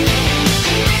away.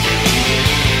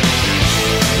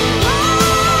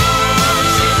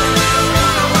 She's a little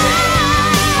runaway.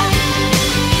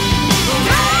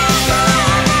 Daddy's girl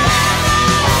and fast.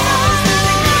 All those things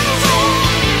they couldn't say.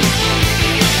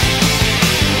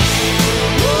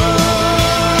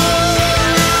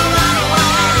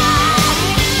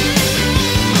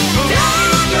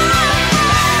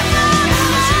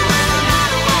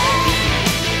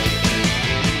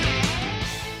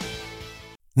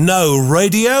 No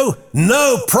radio?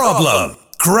 No problem.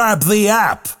 Grab the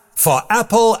app for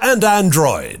Apple and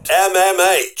Android.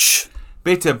 MMH.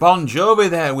 Bit of Bon Jovi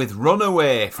there with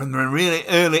Runaway from the really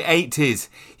early 80s.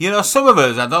 You know, some of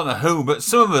us, I don't know who, but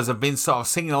some of us have been sort of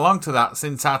singing along to that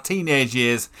since our teenage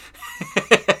years.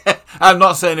 I'm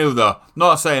not saying who though.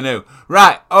 Not saying who.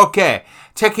 Right, okay.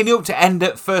 Taking you up to end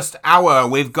at first hour,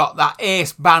 we've got that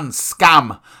ace band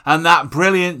Scam and that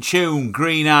brilliant tune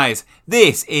Green Eyes.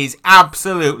 This is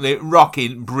absolutely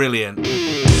rocking brilliant.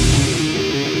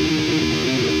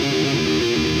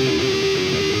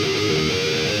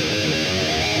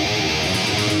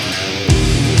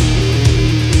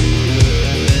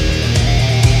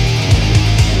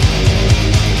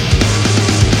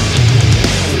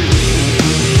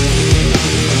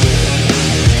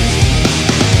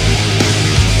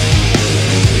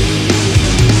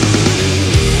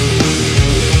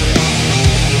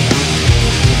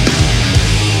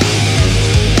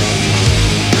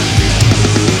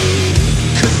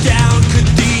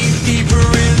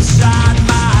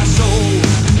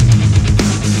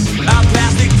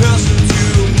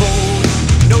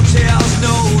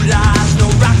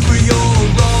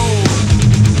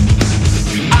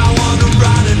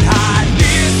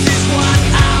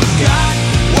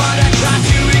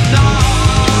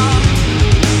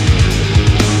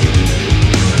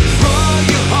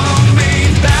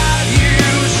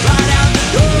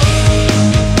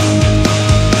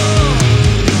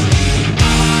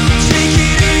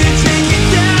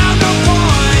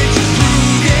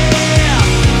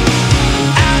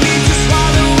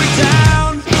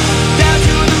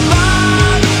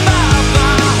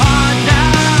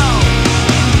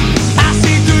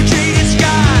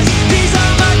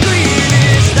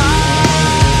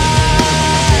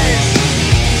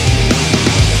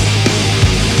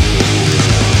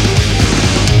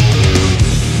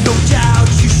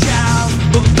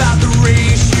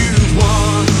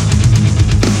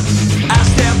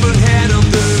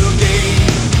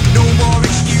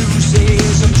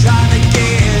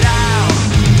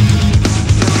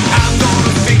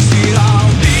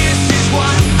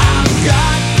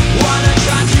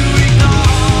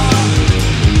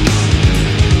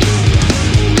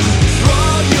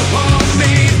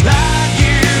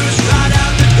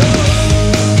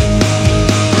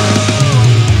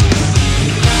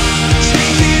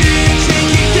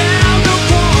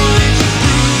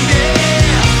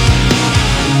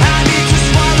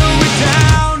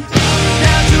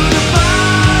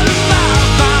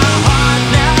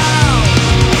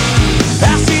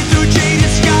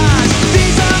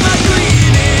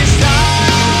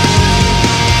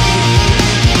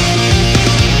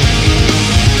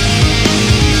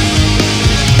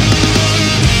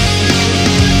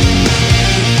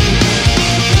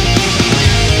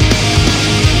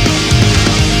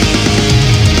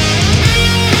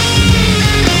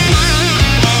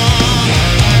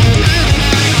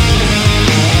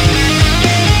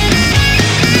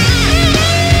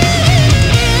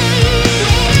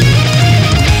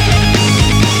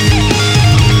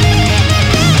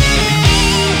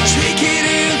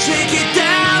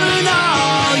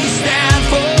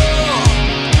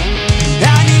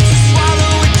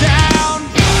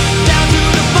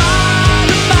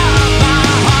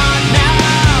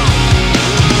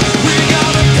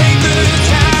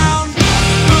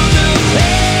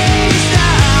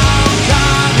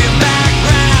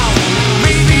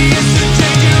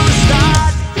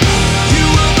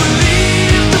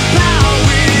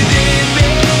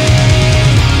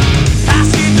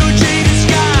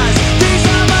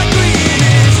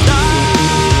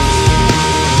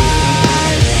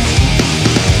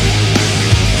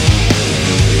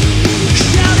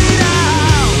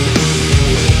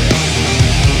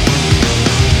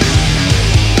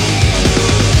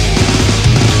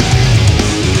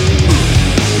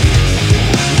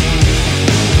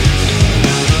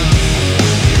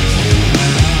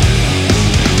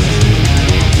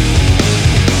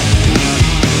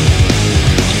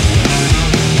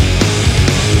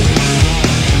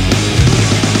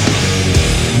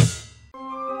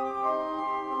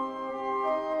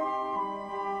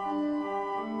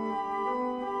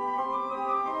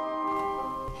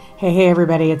 Hey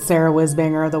everybody, it's Sarah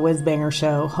Whizbanger of The Whizbanger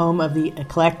Show, home of the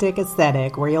eclectic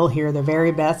aesthetic, where you'll hear the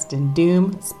very best in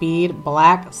doom, speed,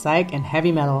 black, psych, and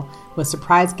heavy metal, with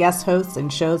surprise guest hosts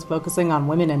and shows focusing on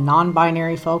women and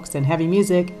non-binary folks in heavy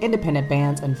music, independent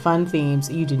bands, and fun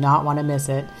themes. You do not want to miss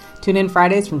it. Tune in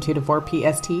Fridays from 2 to 4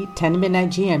 PST, 10 to midnight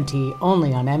GMT,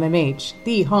 only on MMH,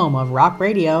 the home of rock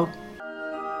radio.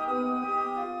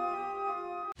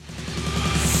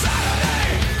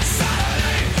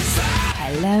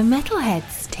 Hello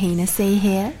metalheads, Tina C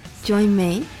here. Join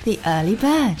me, the early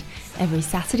bird, every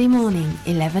Saturday morning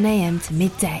 11 a.m. to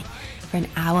midday for an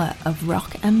hour of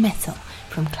rock and metal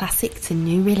from classic to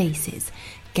new releases,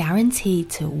 guaranteed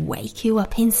to wake you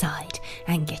up inside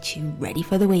and get you ready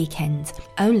for the weekend,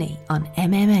 only on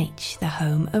MMH, the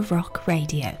home of rock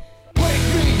radio. Wake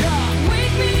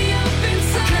me up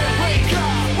inside. Can't wake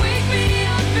up. Wake me up.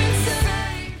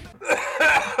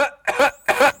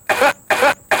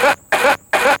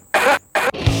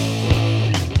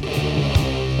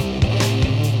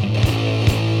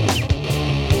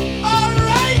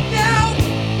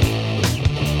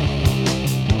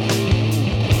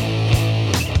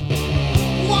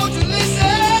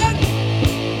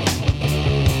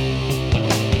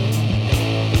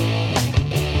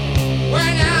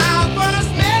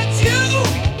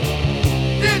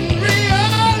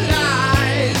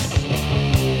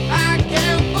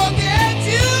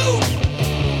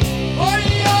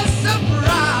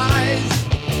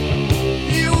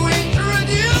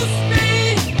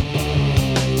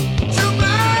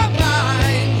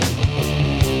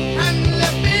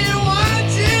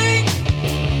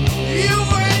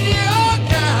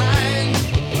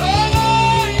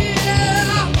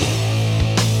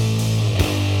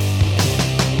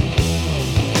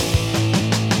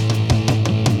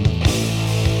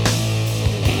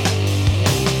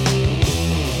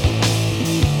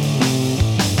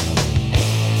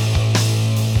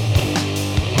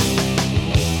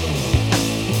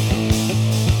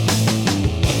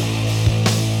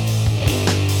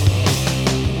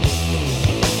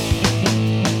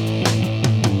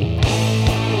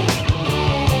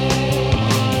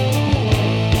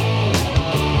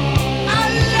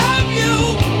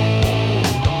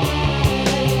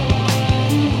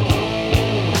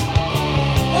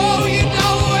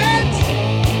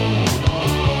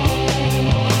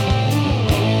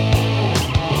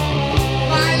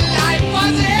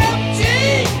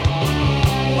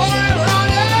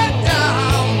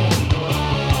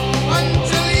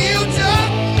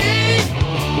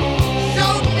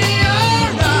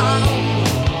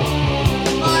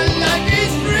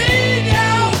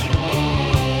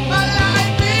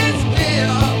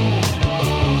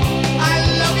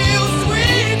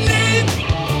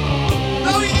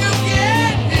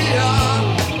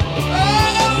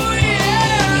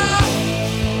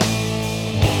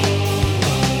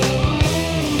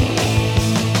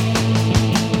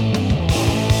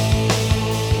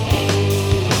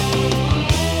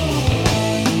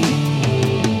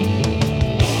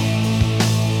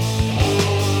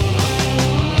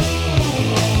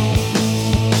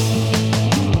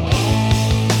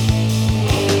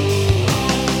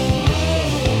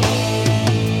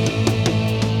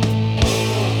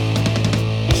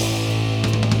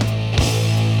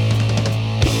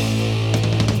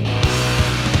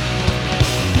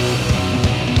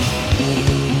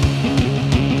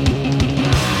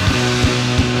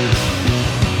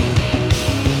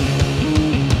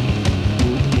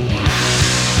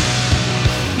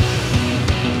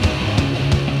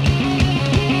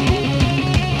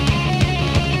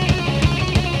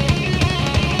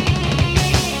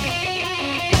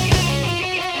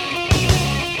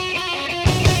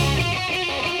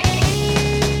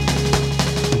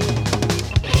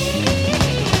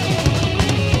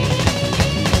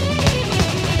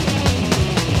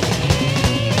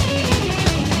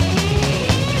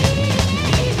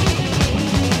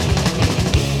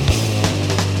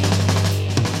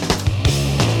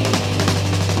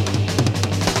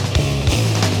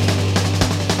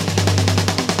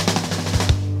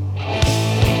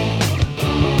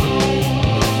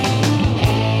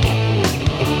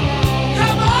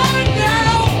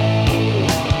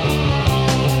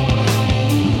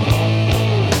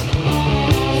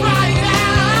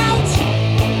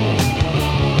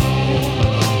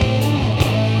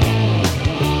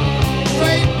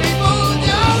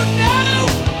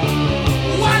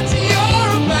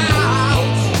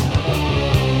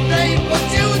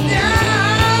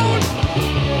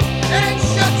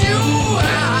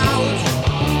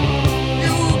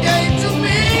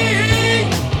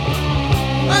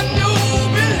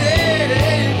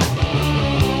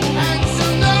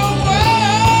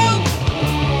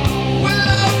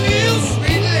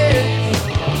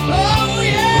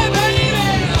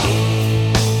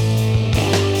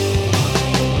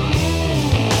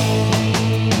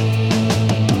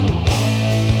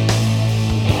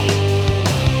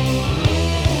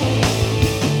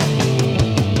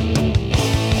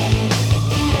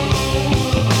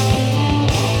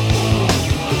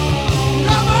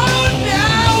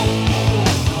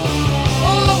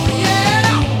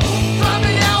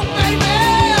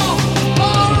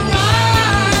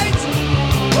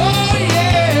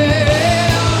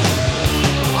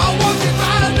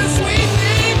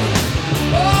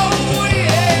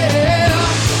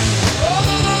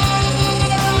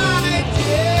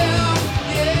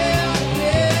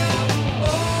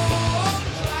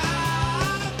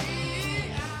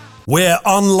 We're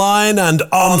online and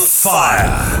on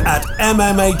fire at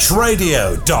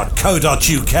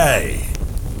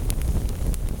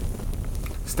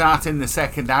mmhradio.co.uk. Starting the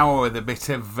second hour with a bit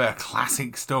of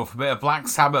classic stuff, a bit of Black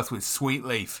Sabbath with Sweet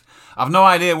Leaf. I've no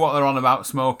idea what they're on about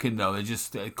smoking though. They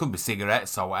just, it could be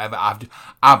cigarettes or whatever. I've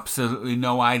absolutely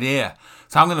no idea.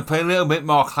 So I'm going to play a little bit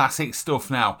more classic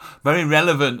stuff now. Very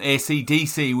relevant,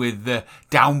 AC/DC with the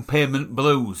Down Payment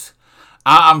Blues.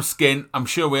 I'm skint, I'm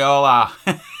sure we all are.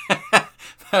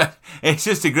 It's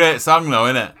just a great song though,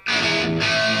 isn't it?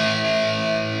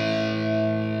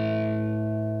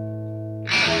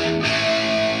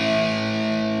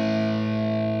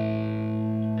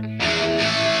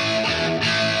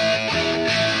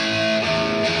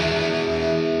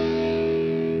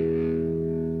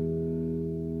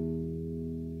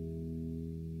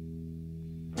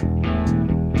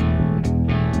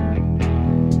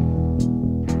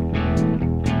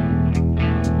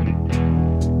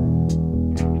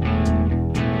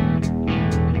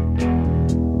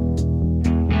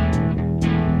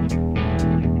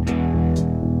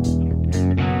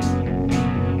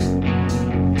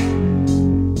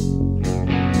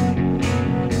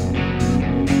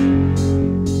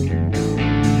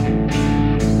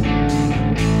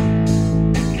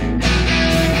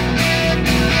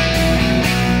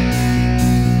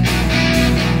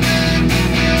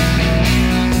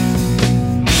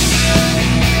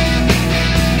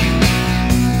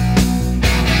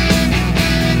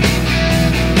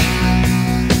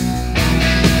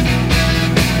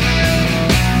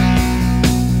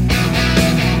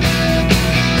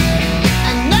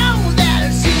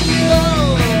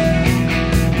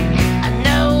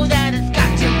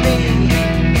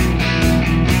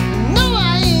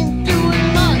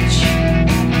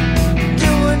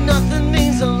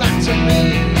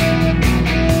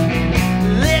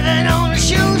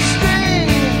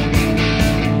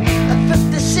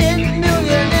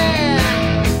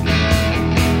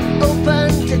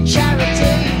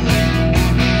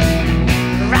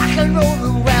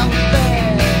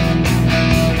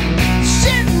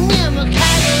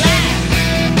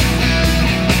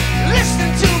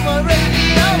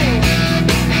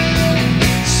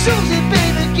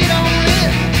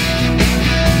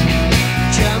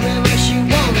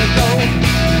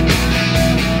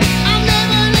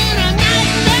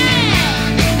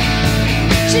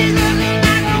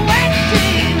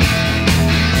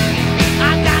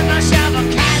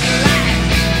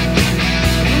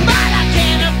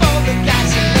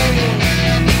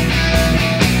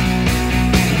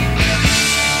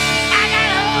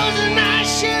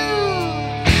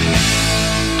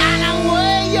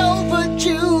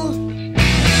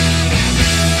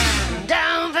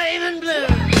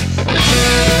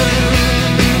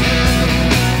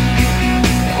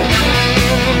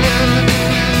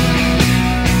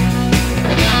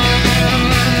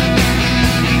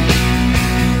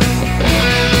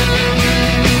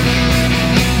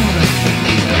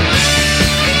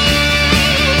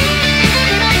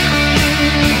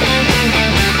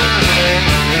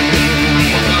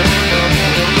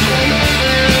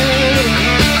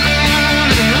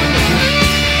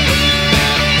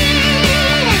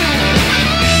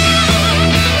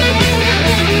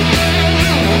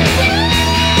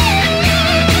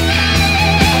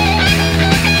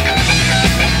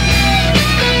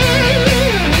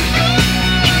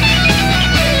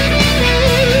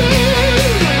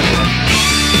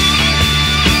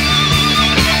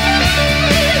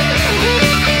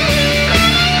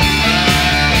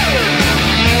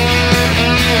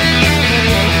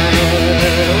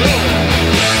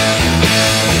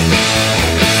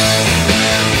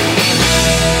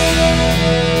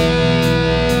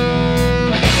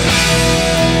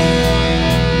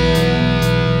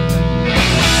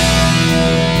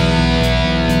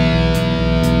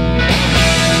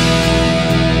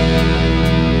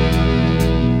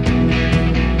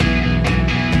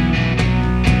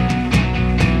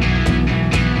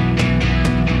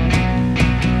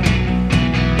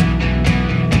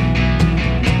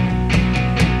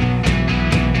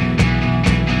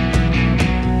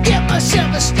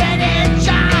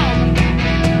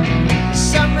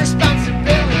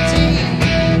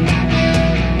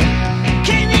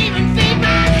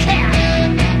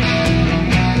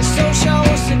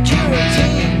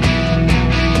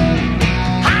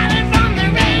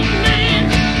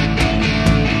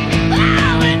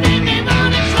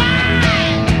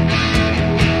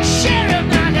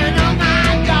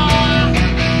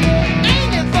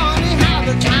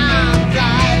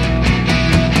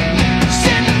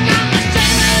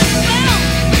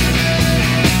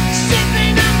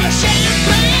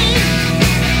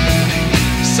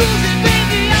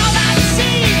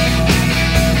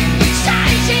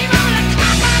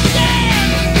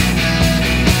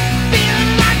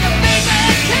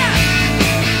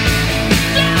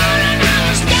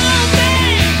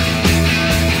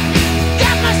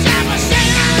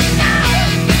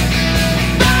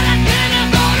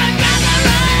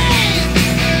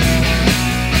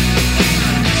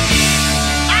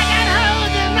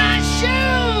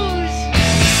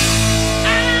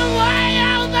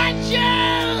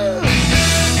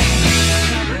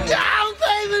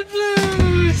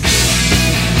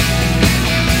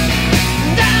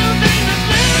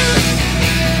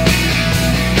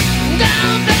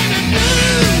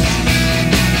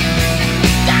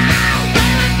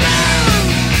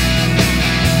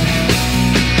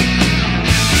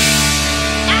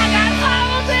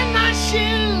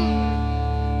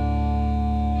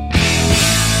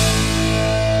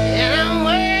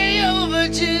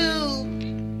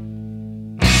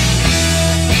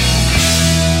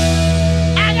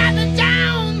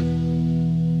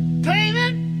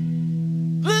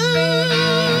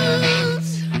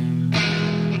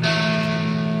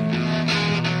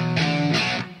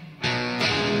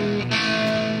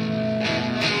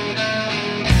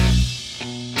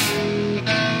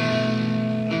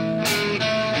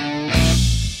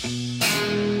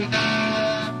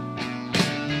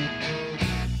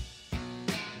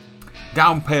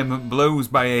 Down Payment Blues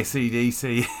by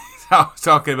AC/DC. I was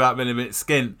talking about being a bit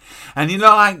skint. And you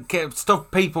know, like stuff,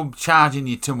 people charging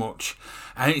you too much.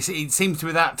 And it seems to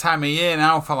be that time of year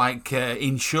now for like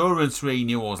insurance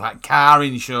renewals, like car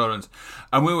insurance.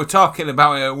 And we were talking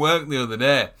about it at work the other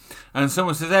day. And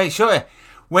someone says, hey, sure,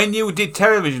 when you did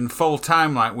television full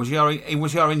time, like, was your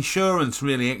insurance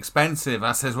really expensive?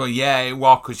 I says, well, yeah, it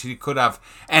was, because you could have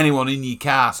anyone in your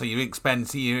car, so your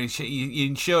insurance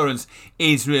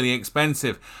is really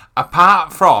expensive,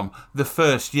 apart from the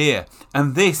first year.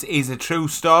 And this is a true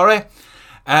story.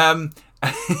 I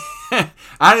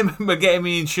remember getting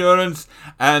my insurance,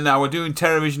 and I was doing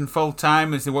television full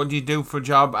time. I said, what do you do for a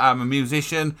job? I'm a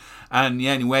musician. And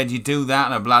yeah, and where do you do that?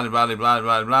 And I blah, blah, blah, blah,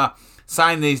 blah, blah.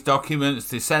 Signed these documents,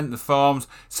 they sent the forms,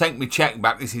 sent me check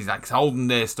back. This is like olden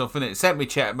day stuff, innit? Sent me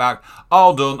check back,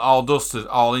 all done, all dusted,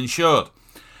 all insured.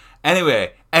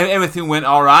 Anyway, everything went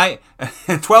all right.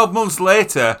 12 months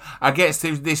later, I get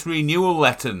this renewal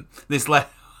letter. This letter.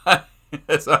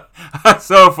 That's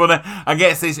so funny. I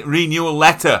get this renewal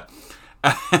letter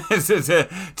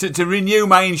to renew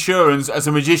my insurance as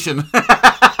a magician.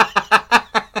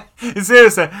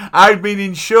 Seriously, I'd been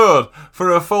insured for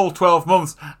a full 12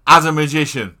 months as a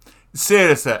magician.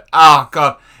 Seriously, oh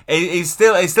God, it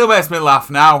still makes me laugh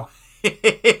now.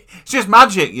 It's just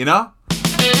magic, you know.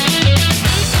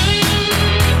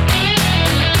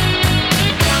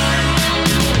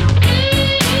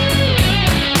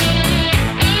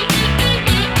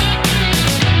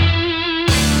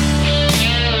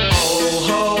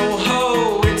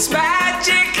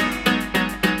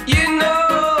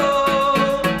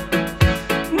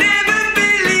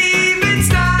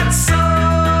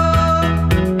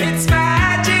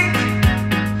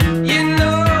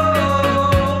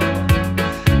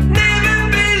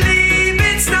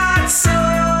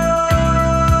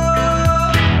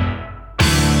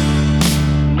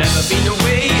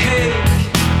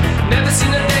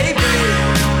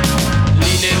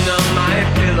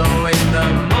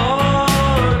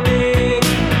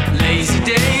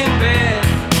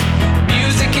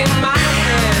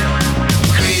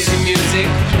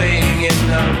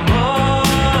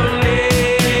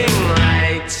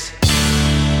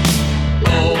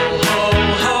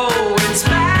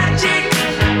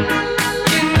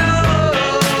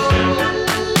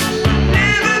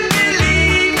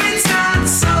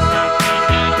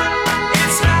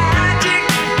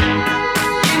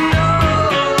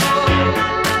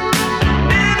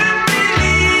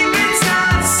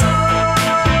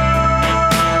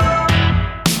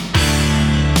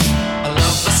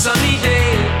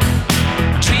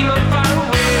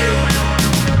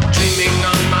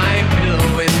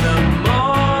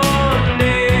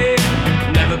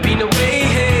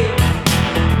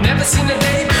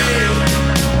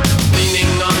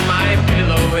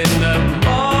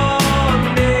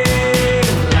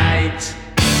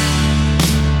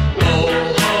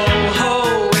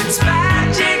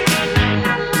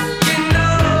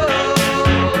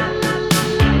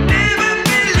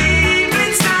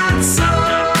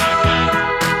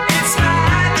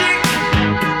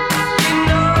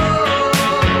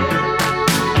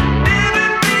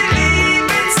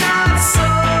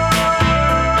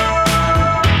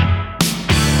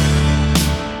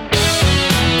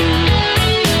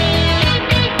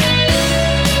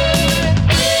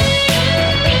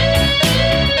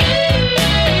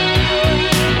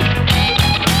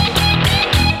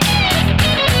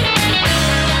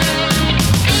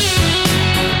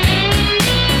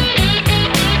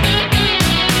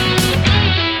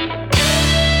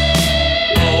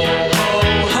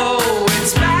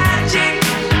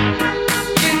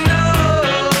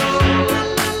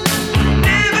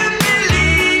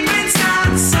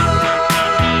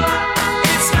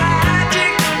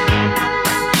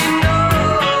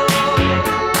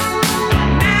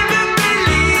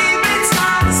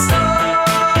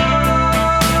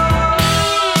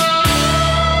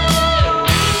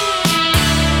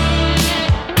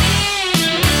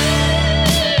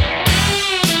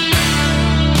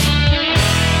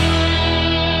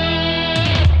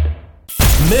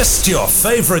 Missed your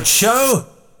favourite show?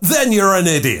 Then you're an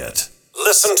idiot.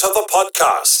 Listen to the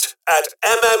podcast at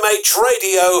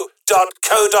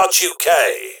mmhradio.co.uk.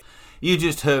 You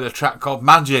just heard a track called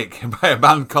Magic by a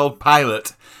band called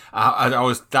Pilot. I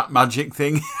always, that magic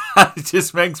thing, it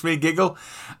just makes me giggle.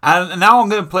 And now I'm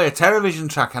going to play a television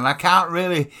track, and I can't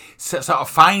really sort of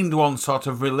find one sort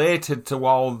of related to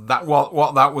all that,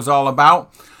 what that was all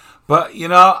about. But, you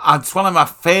know, it's one of my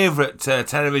favourite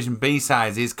television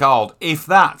B-sides. It's called If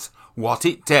That's What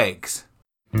It Takes.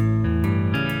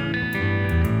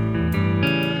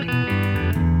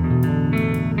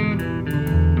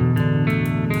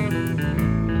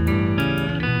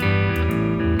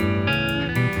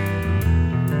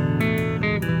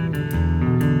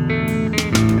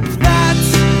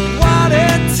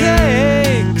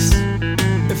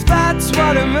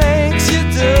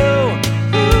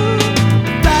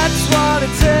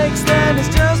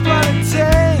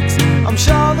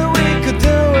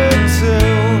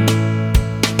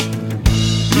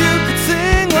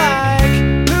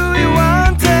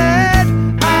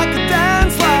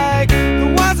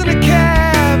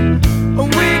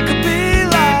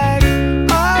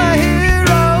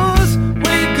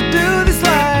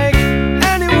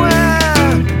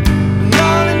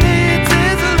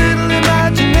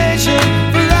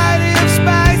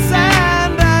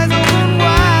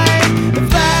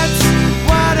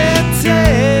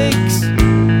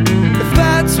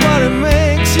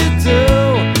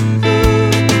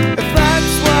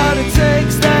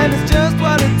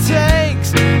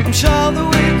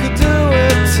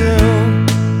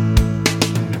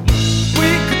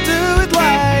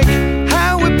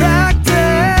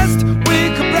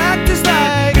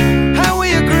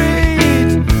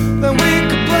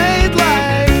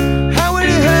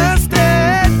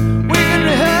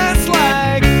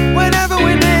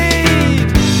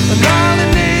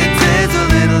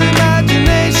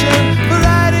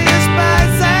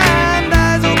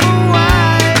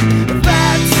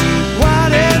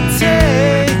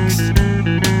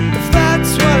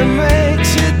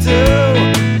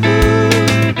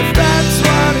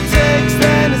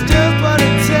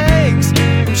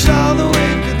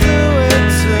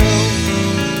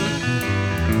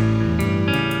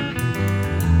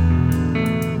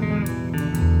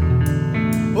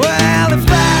 Well, if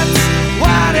that's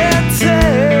what it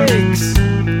takes,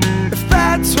 if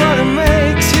that's what it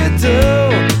makes you do,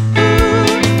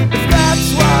 if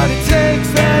that's what it takes,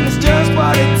 then it's just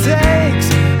what it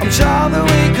takes. I'm sure that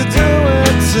we could do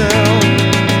it too.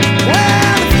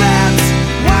 Well, if that's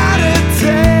what it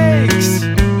takes,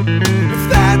 if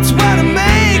that's what it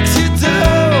makes you do,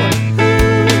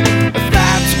 if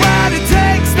that's what it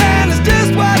takes, then it's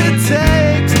just what it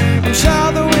takes. I'm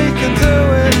sure that we can do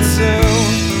it too.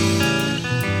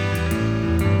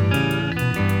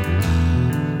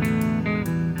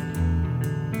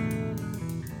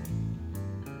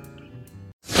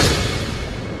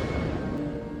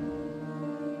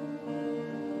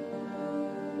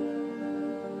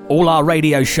 All our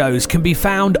radio shows can be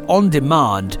found on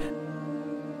demand.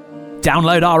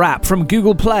 Download our app from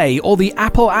Google Play or the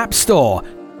Apple App Store.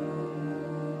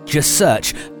 Just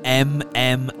search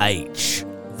MMH,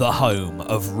 the home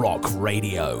of rock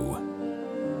radio.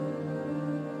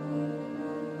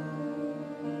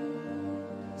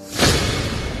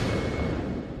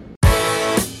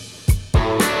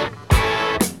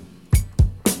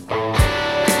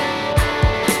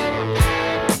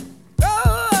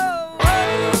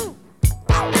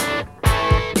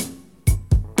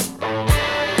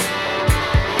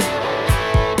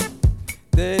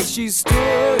 There she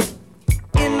stood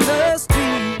in the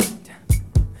street,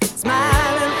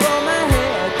 smiling from her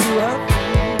head to her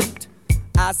feet.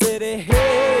 I said,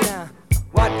 hey, now,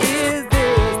 what is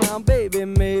this? Now, baby,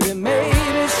 maybe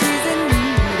she's in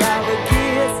need of a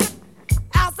kiss.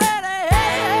 I said,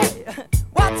 hey,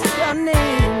 what's your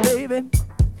name, baby?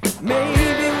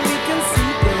 Maybe we can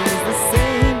see things the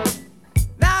same.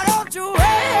 Now, don't you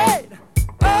wait,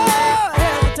 oh,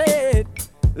 hesitate.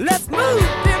 Let's move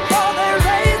before they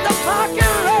raise the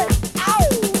fucking rate.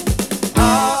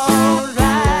 All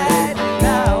right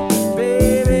now,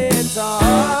 baby, it's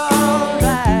all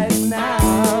right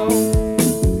now.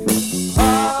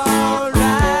 All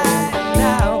right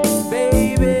now,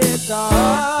 baby, it's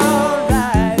all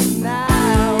right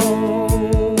now.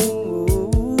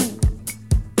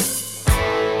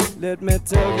 Let me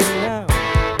tell you now.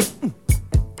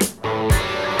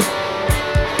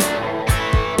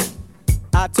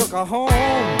 I took her home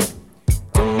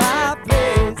to my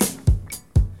place,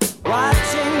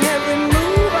 watching every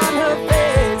move on her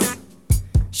face.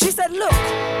 She said, look,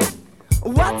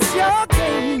 what's your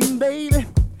game, baby?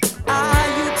 Are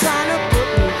you trying to put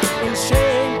me in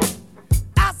shame?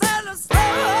 I said, look,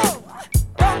 slow,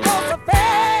 don't go so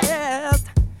fast.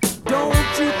 Don't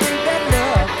you think that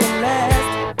love can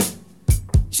last?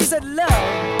 She said,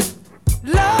 love,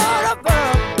 Lord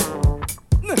above.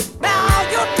 Now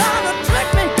you're trying to trick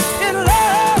me in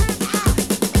love.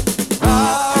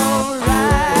 All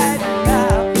right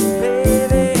now,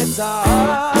 baby, it's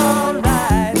all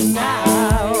right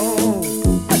now.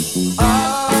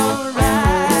 All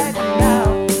right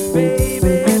now,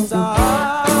 baby, it's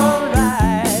all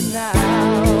right now.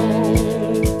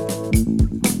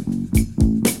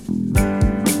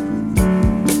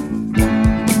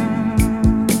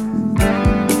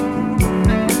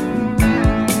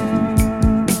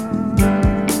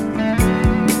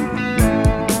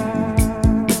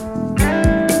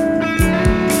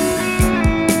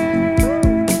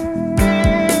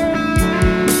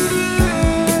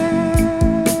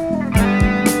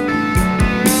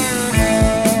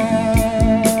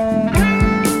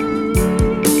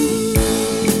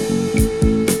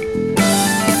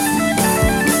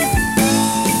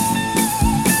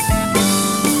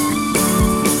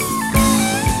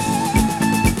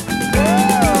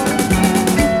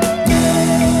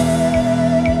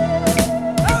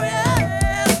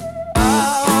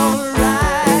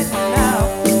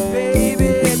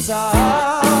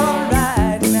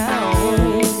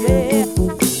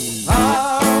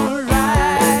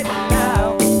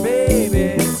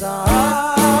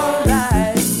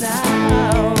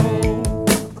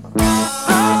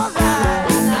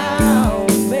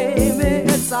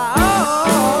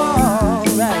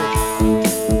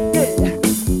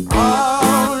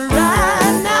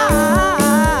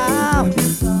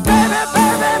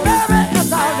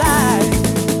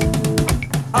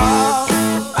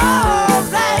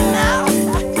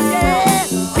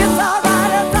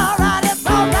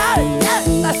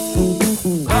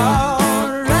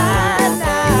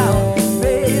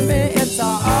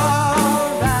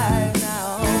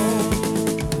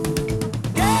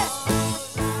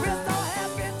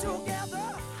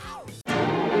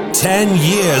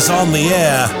 Years on the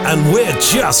air, and we're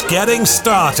just getting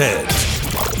started.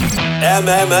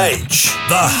 MMH,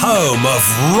 the home of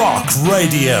rock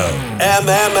radio.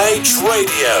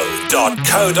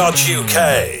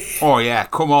 MMHradio.co.uk. Oh yeah,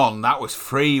 come on, that was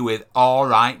Free with All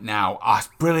Right Now. Oh, it's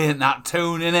brilliant, that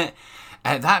tune, innit?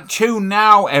 That tune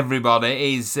now,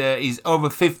 everybody, is over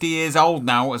 50 years old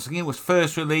now. It was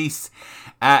first released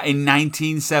in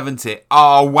 1970.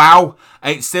 Oh wow,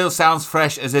 it still sounds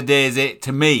fresh as a daisy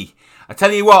to me. I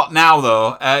tell you what, now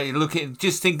though, looking at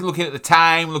the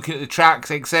time, looking at the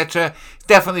tracks, etc. It's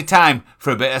definitely time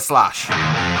for a bit of Slash.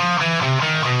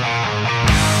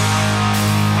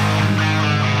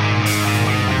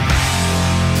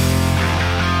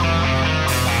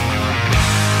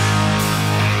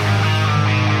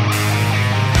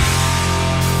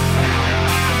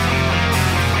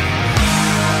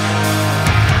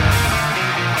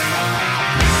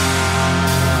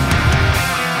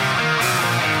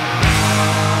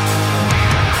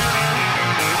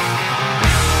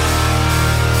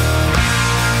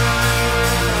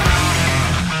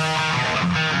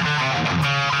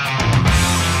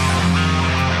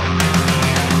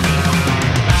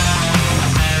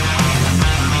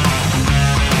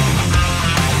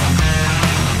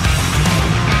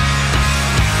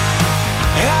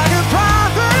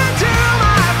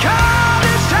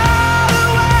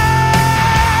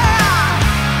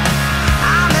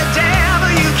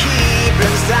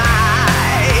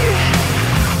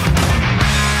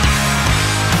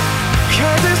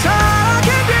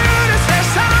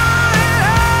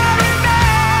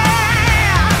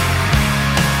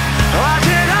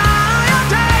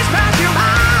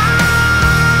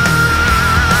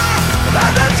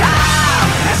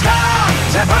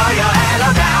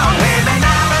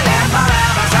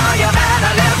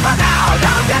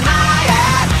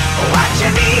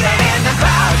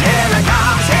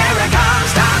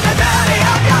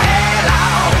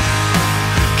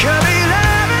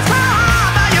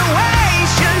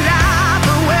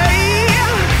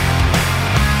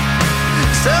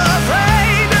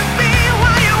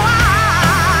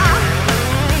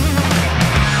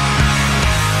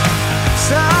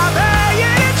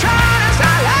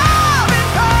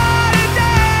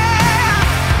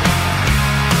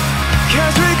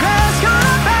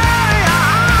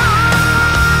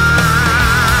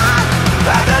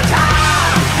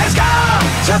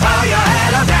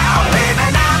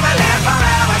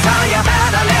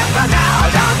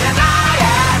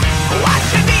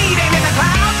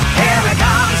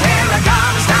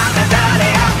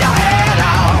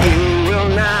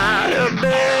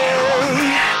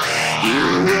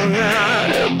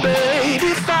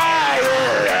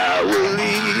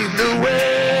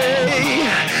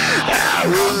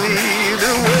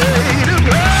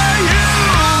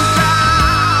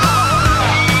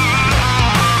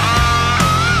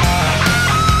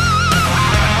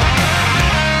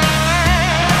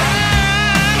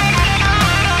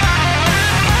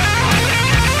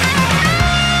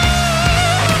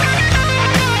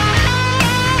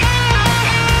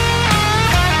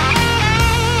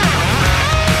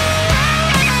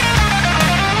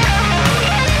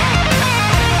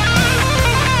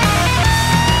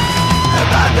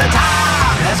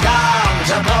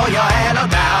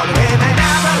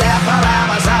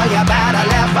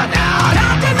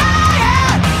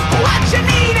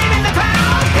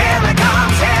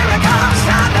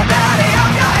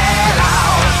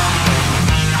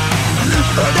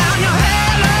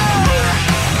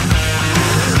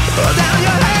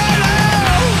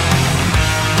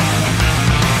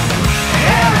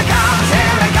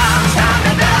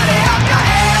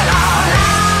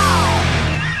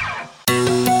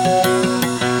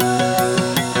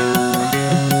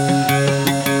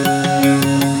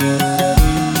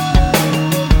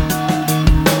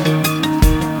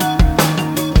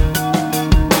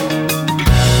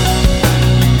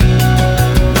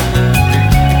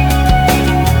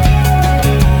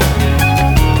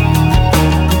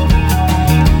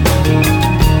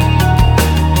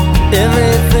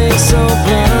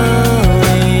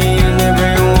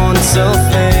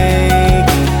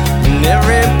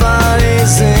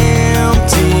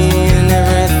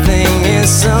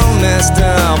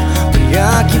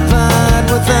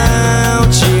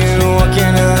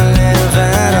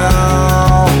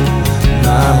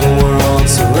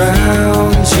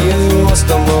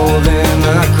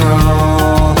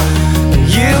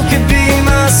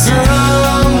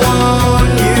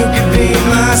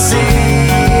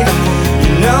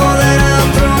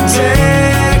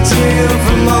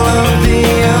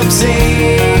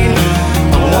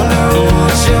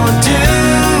 What you're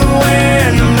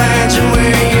doing, imagine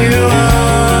where you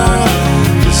are.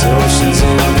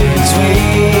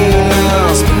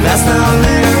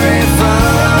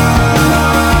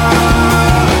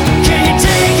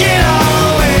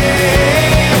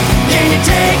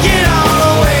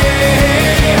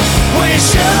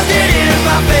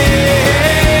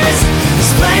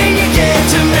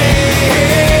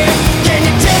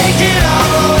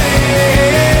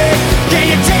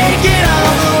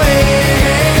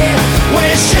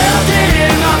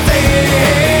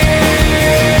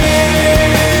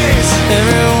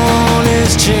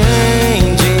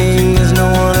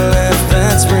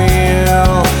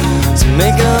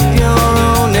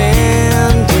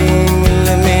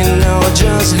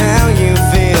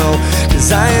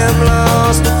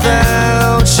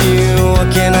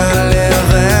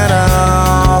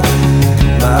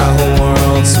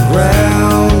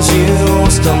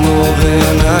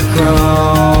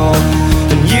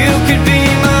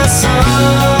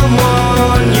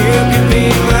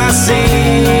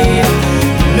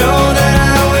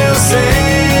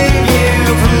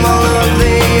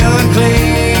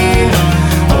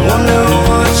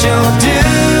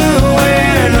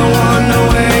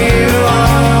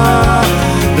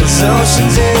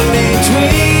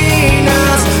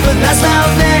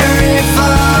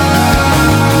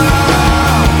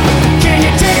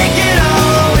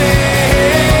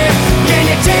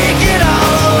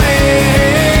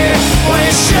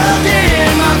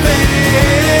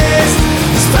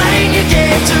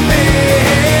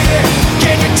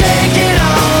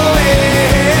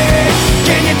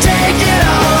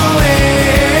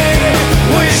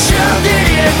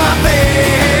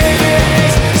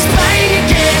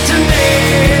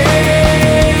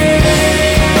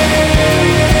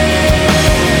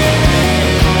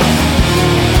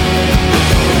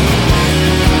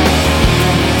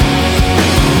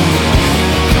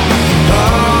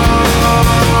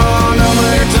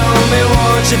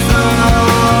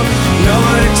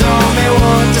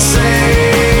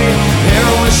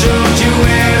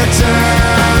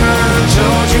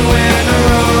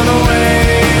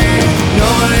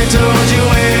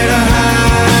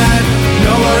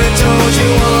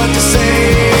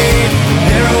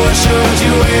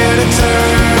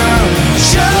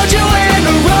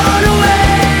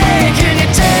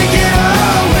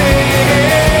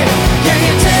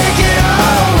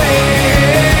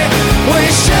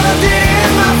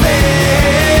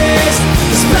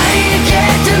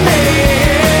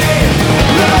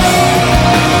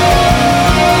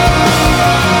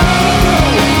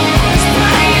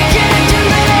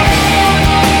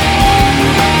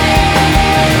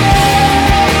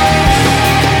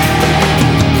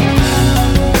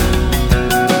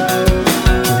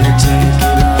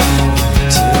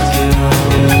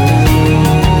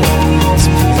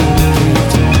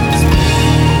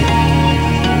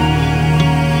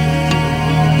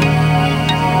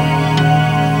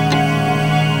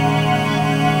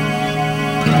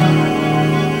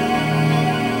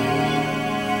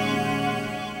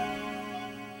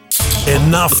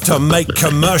 enough to make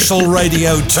commercial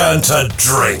radio turn to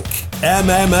drink.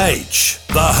 MMH,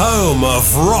 the home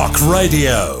of rock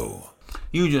radio.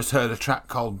 You just heard a track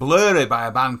called Blurry by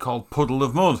a band called Puddle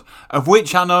of Mud, of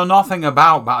which I know nothing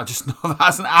about, but I just know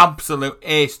that's an absolute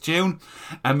ace tune.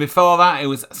 And before that, it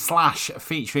was Slash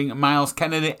featuring Miles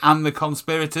Kennedy and the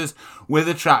Conspirators with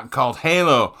a track called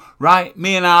Halo. Right,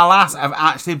 me and our lass have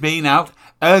actually been out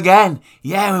again.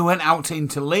 Yeah, we went out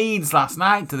into Leeds last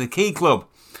night to the Key Club,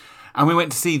 and we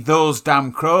went to see Those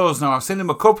Damn Crows. Now, I've seen them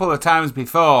a couple of times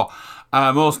before.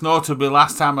 Most notably,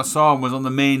 last time I saw them was on the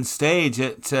main stage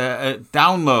at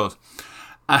Download,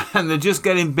 and they're just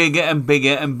getting bigger and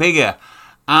bigger and bigger.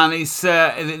 And it's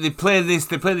they play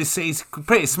this. It's a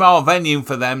pretty small venue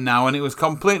for them now, and it was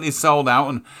completely sold out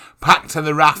and packed to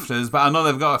the rafters. But I know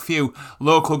they've got a few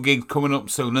local gigs coming up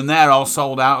soon, and they're all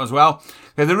sold out as well.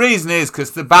 And the reason is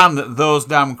because the band, Those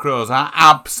Damn Crows, are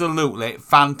absolutely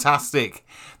fantastic.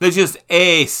 They're just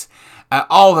ace.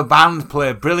 All the band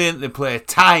play brilliant. They play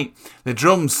tight. The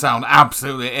drums sound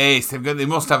absolutely ace. They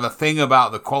must have a thing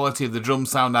about the quality of the drum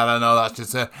sound. I don't know. That's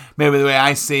just maybe the way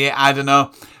I see it. I don't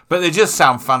know. But they just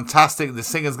sound fantastic. The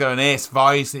singer's got an ace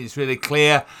voice. It's really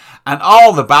clear. And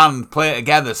all the band play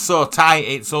together so tight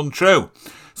it's untrue.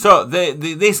 So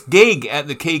this gig at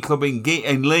the Key Club in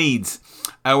Leeds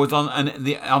was on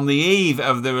the eve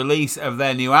of the release of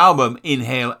their new album,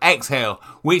 Inhale, Exhale,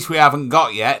 which we haven't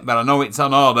got yet, but I know it's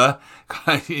on order.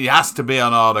 It has to be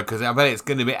on order because I bet it's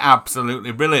going to be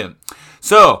absolutely brilliant.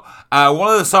 So,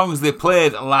 one of the songs they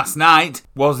played last night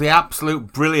was the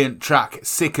absolute brilliant track,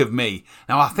 Sick of Me.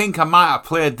 Now, I think I might have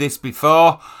played this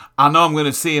before. I know I'm going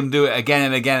to see them do it again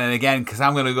and again and again because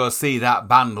I'm going to go see that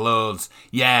band loads.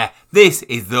 Yeah, this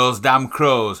is Those Damn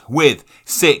Crows with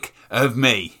Sick of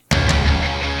Me.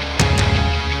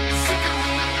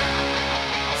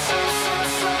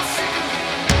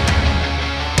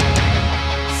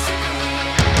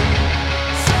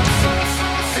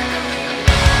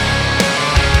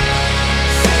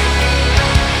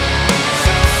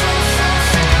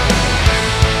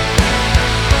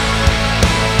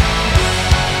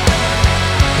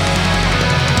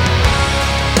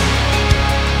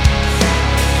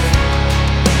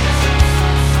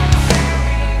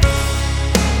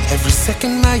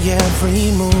 My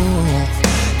every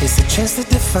move is a chance to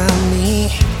define me,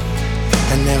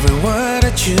 and every word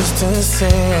I choose to say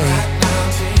right now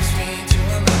takes me to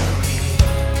a memory.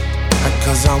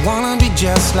 Cause I wanna be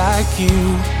just like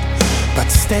you, but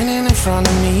standing in front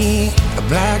of me, a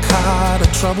black heart,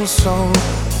 a troubled soul,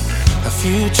 a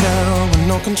future with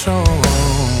no control.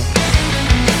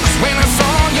 Cause when I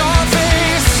saw your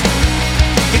face,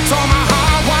 it tore my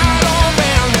heart wide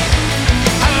open.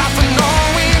 I laughed for no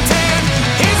intent.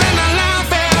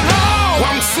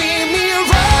 Won't see me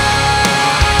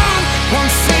run,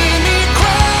 won't see me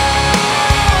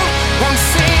crawl, won't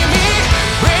see me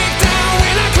break down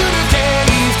when I could have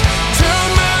caved. Turn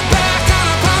my back on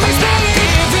a promise, not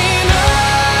giving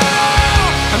up,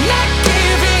 I'm not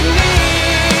giving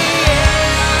in.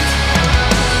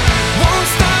 Won't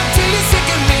stop till you're sick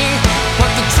of me.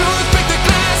 Want the truth, break the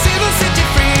glass, it'll set you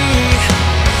free.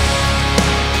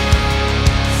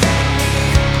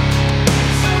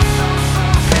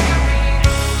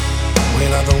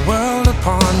 The world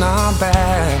upon our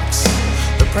backs,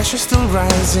 the pressure's still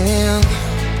rising,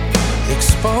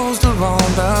 exposed are all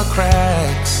the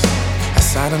cracks. A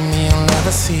side of me you'll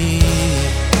never see,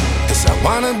 'cause I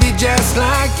wanna be just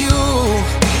like you.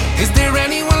 Is there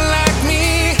anyone like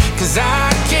me? 'Cause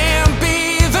I can't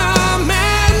be the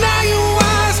man I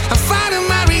was. I'm finding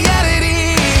my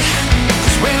reality.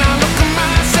 'Cause when I look at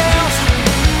myself,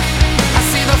 I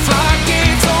see the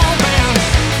floodgates open.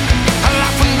 I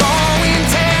laugh for no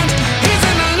intent.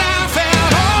 Isn't a laugh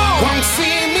at all. Won't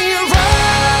see me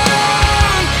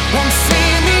run, won't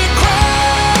see me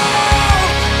crawl,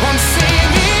 won't see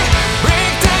me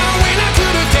break down when I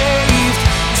could have caved.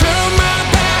 Turn my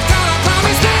back on a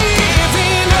promise, not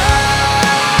giving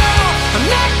up. I'm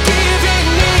not giving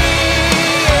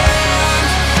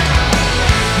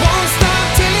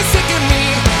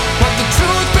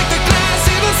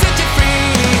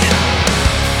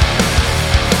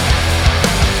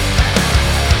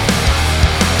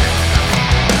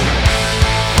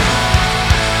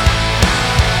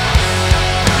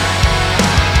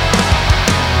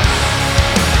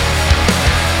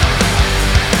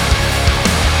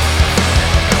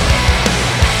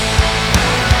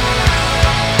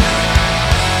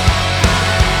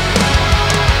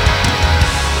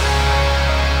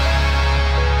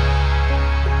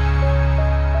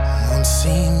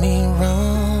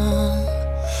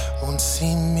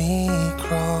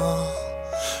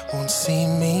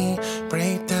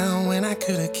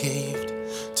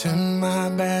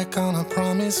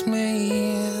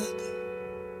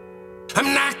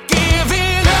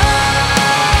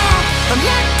I'm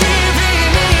not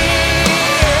giving in.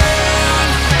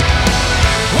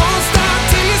 Won't stop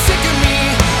till you're sick of me.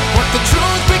 Want the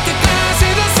truth, break it down,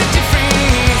 it'll set you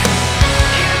free.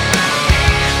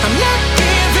 I'm not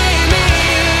giving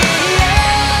in.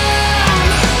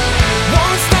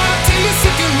 Won't stop till you're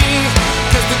sick of me.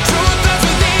 'Cause the truth that's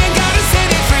within, gotta set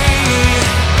it free.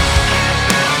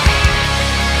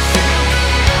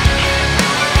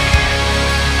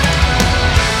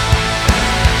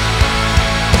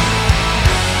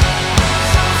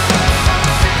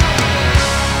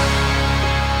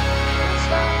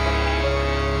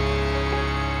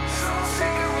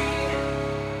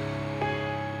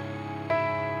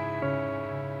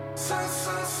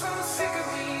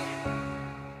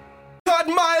 Cut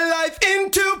my life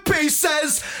into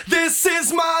pieces. This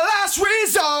is my last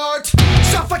resort.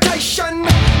 Suffocation,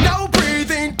 no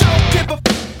breathing. Don't give a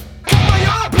cut my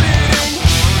arm bleeding.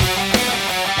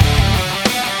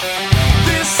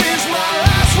 This is my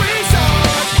last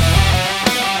resort.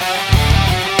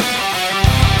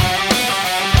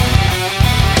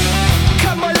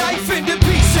 Cut my life into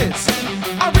pieces.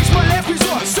 I reach my last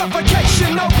resort.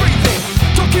 Suffocation, no breathing.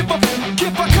 Don't give a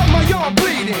if I cut my arm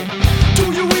bleeding. Do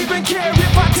you even care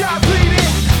if I die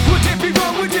bleeding? Would it be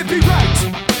wrong, would it be right?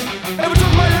 Ever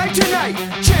took my life tonight?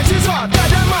 Chances are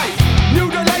that I might.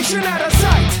 Mutilation out of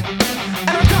sight.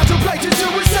 And I'm contemplating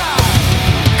suicide.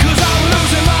 'Cause I'm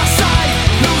losing my sight,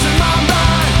 losing my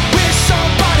mind. Wish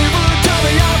somebody would tell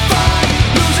me I'm fine.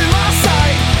 Losing my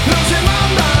sight, losing my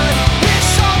mind. Wish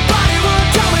somebody would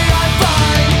tell me I'm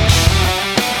fine.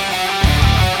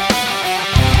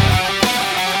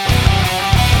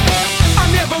 I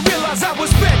never realized I was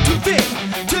spread too thin,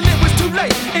 till it was too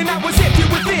late and I was empty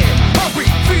within. Hungry,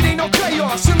 feeding on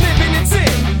chaos and living in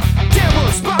sin.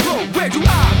 Downward spiral, where do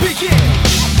I begin?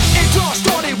 It all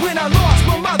started when I lost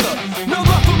my mother. No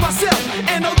love for myself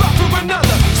and no love for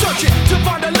another. Searching to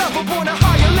find a love upon a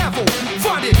higher level.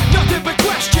 Finding nothing but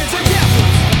questions and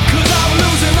devils. 'Cause I'm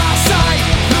losing my sight,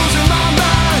 losing my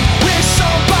mind. Wish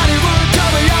somebody would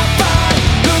tell me I'm fine.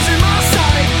 Losing my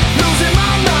sight, losing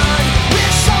my mind.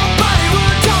 Wish somebody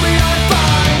would tell me I'm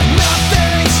fine.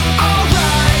 Nothing's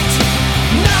alright,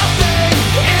 nothing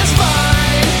is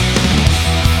fine.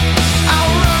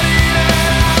 I'm running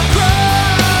and I'm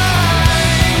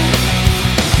crying.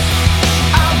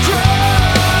 I'm crying,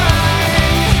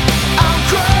 I'm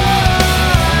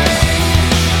crying,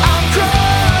 I'm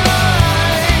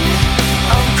crying,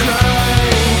 I'm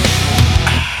crying.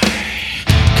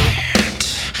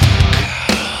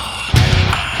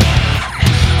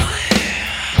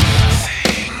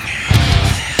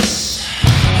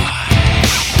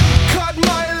 Cut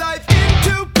my life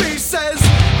into pieces.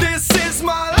 This is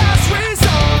my last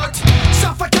resort.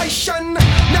 Suffocation,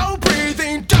 no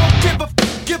breathing. Don't give a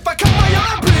if I cut my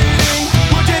arm bleeding.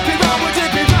 Would it be wrong? Would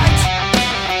it be right?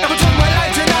 Ever took my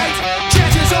life tonight?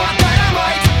 Chances are that I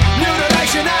might.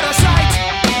 Mutilation out of sight.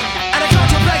 And I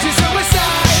contemplating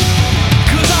suicide.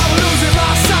 'Cause I'm losing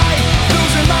my sight,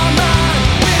 losing my mind.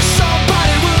 Wish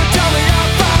somebody would tell me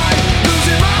I'm fine.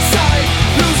 Losing my sight,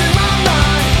 losing my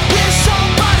mind. Wish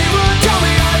somebody would tell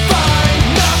me I'm fine.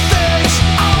 Nothing's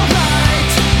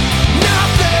alright,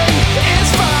 nothing is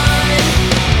fine.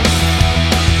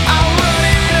 I'm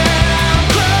running and I'm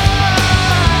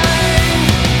crying.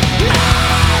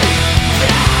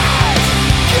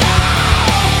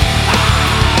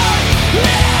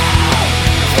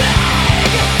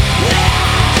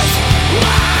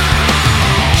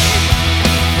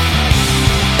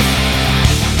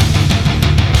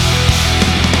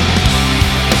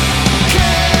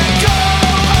 Can't go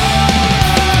on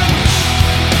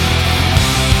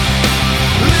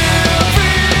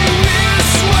living this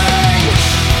way.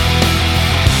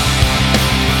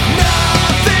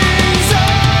 Nothing's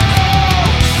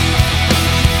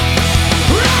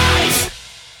alright.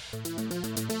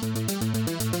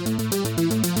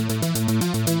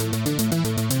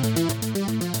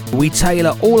 We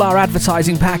tailor all our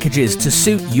advertising packages to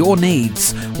suit your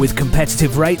needs. With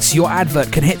competitive rates, your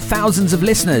advert can hit thousands of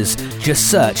listeners. Just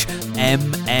search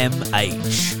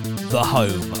MMH, the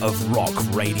home of rock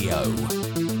radio.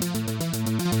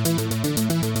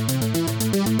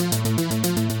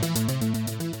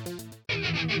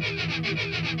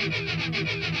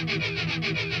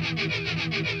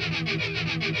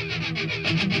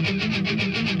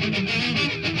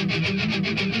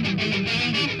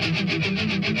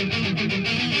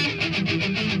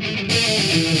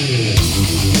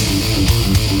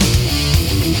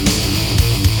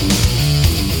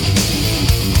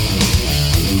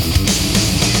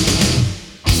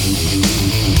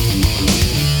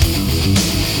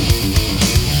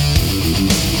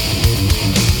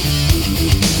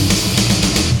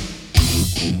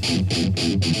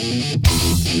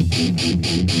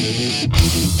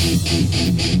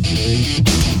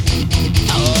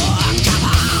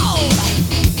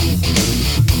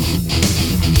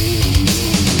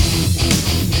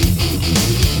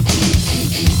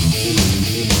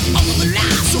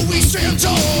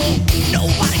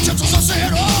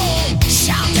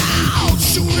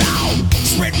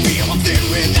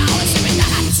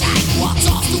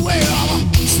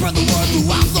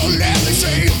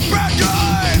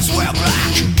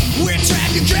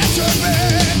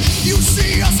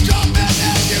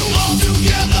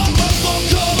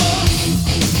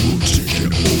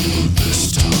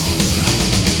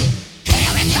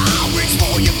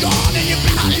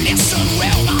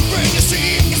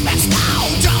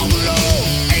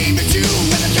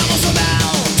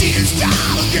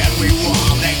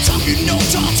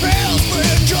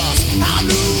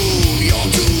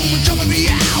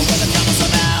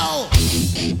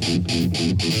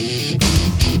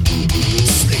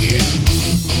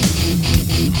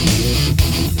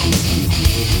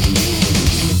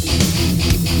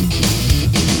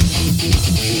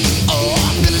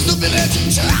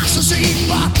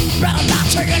 Better not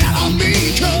take it out on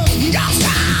me, cause your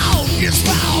sound is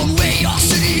found where your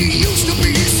city used to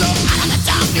be. So out of the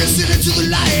darkness and into the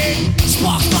light,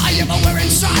 sparks fly everywhere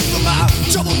inside from my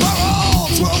double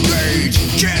barrel 12 gauge.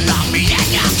 Can't lock me in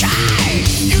your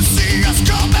cage. You see us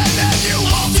coming and you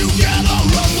all together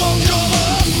run for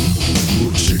cover.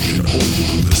 We're taking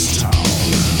over this town.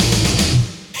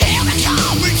 Here we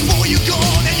come, reach for your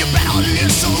gun and you better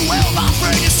listen well, my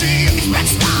friend. You see it's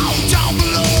best now down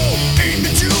below. Aim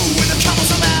at you with a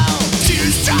troublesome out.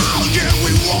 Tears down, yeah,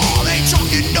 we won. Ain't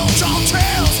talking no tall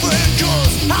tales, friend,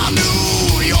 cause I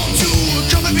knew your two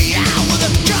coming me out with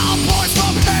the cowboys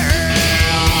from hell.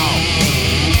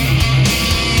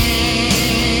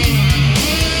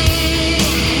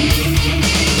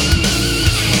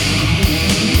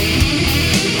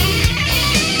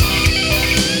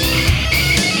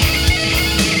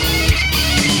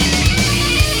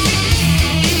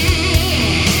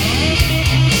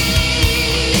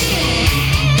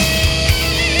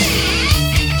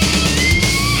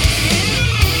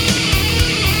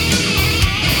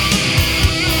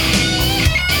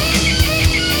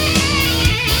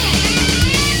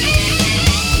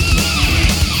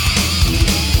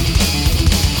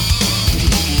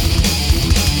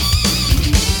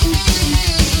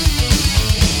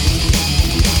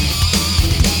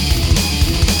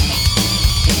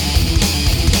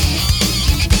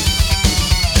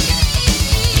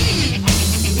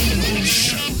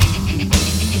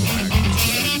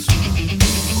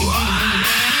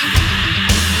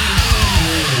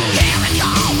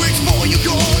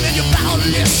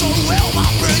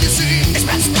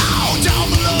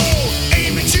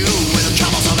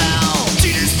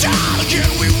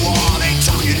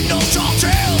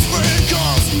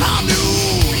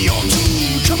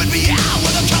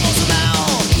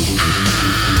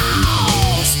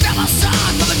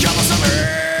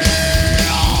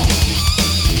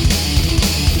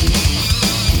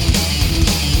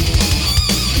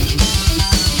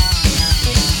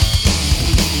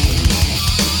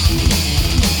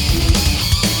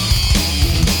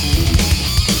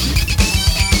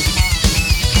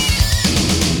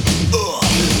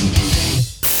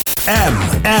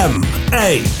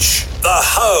 MMH, the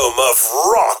home of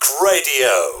rock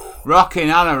radio. Rocking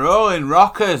and a rolling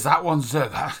rockers. That one's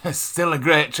still a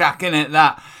great track, innit?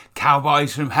 That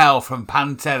Cowboys from Hell from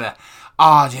Pantera.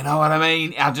 Oh, do you know what I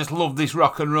mean? I just love this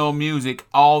rock and roll music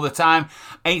all the time.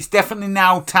 It's definitely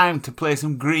now time to play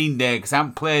some Green Day because I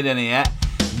haven't played any yet.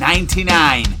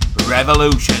 99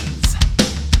 Revolutions.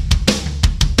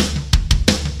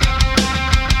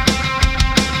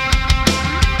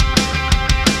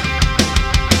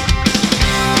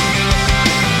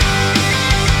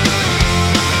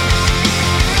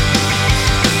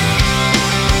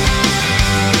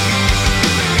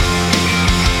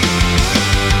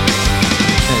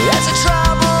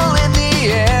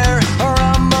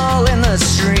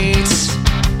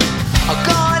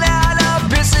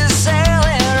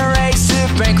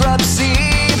 Bankruptcy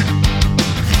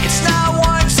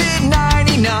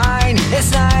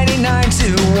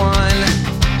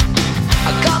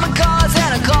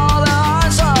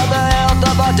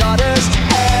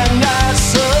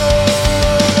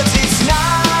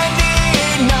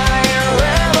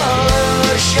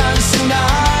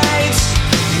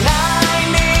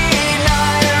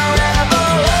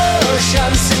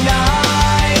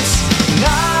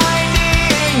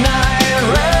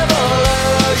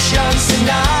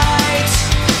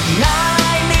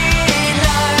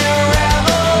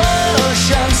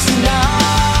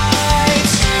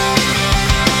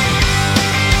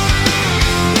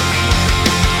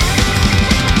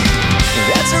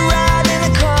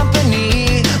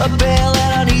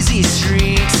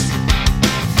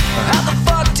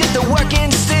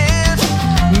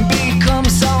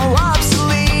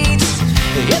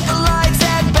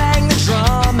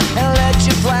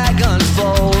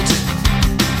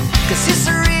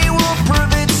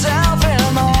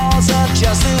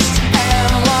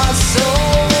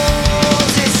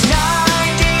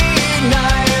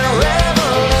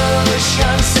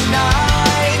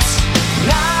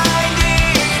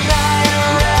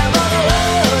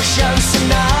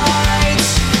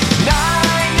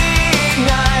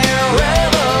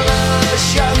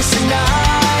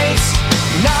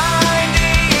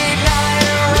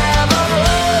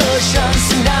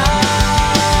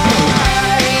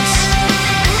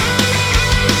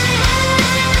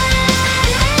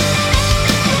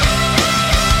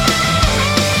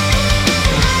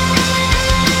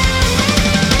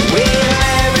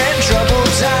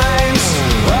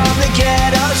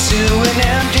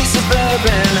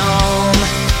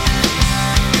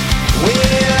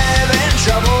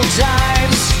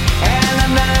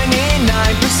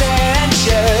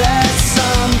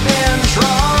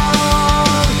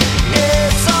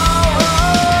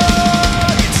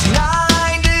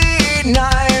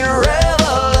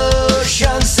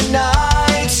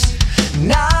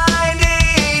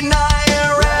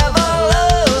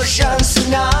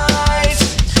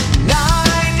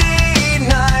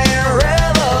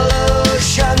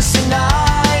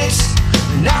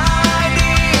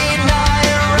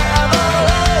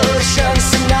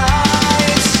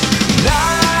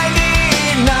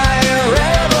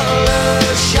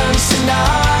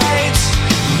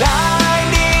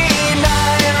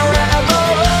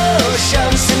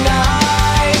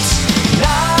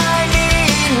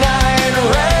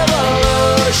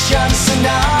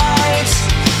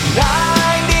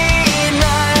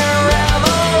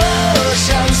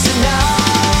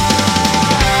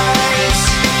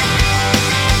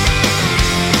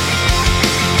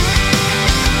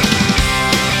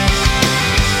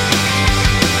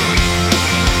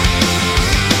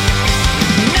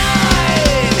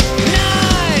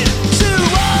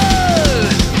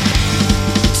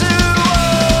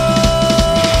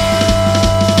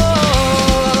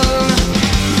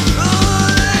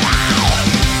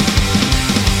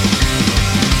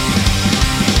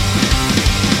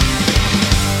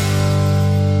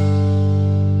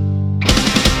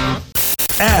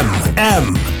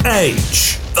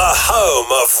MH, the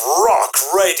home of rock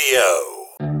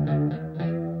radio.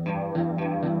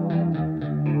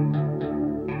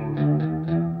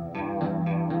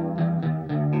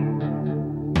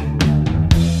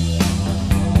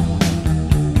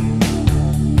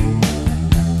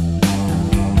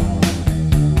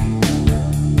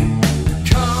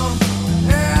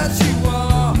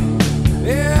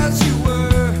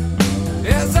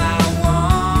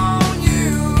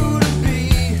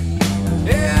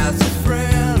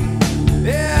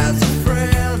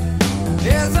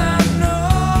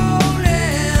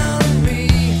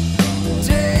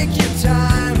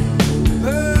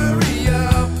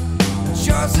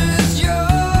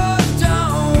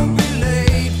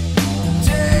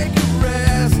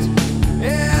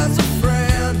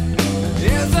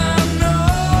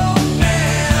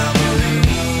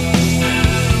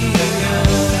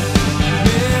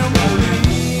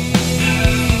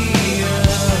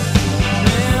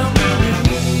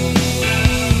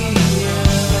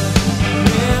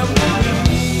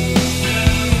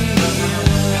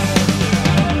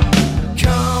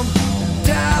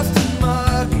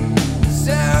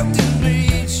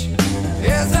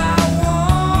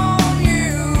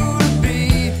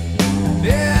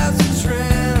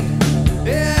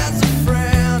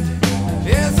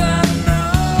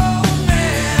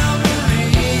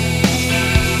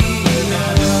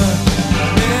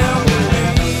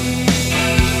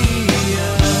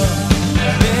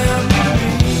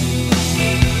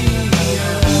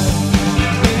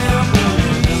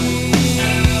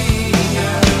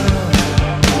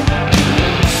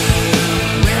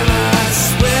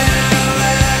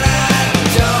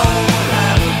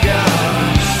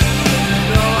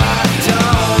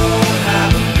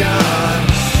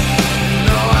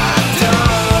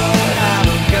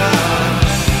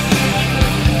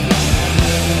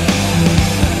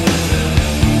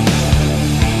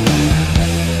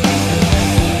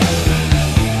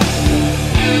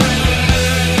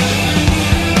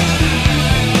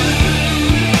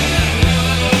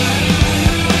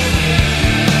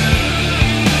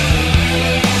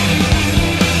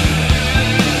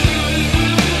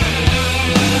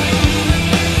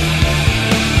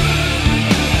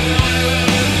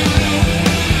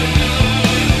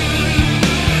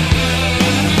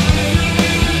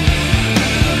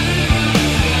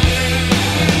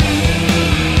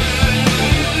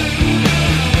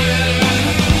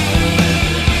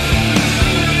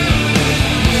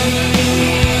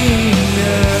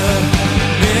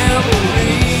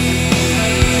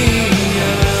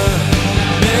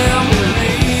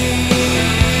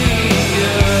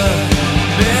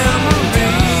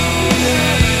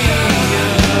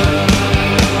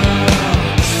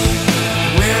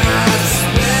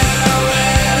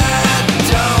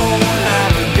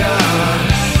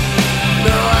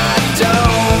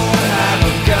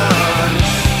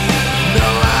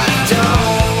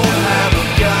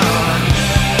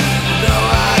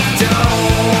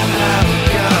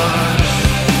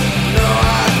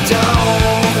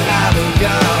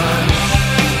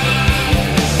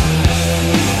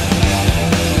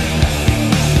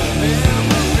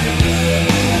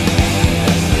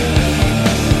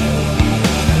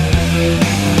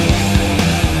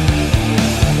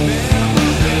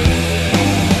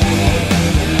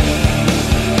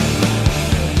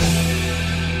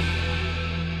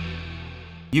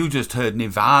 You just heard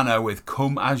Nirvana with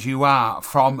Come As You Are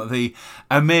from the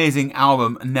amazing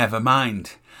album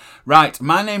Nevermind. Right,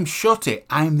 my name's Shutty.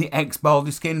 I'm the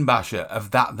ex-Baldy Skin Basher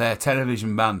of that there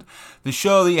television band. The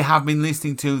show that you have been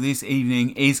listening to this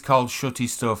evening is called Shutty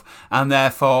Stuff, and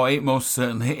therefore it most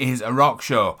certainly is a rock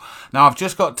show. Now, I've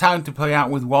just got time to play out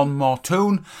with one more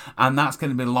tune, and that's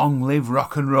going to be Long Live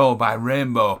Rock and Roll by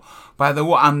Rainbow. By the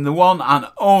one and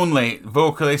only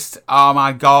vocalist, oh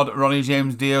my god, Ronnie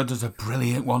James Dio does a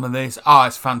brilliant one of this. Oh,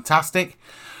 it's fantastic.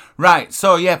 Right,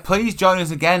 so yeah, please join us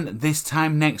again this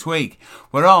time next week.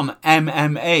 We're on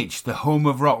MMH, the home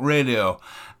of rock radio,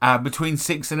 between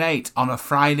 6 and 8 on a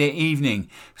Friday evening.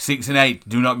 6 and 8,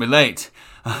 do not be late.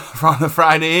 On a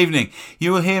Friday evening,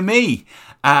 you will hear me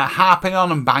harping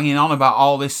on and banging on about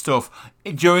all this stuff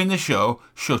during the show,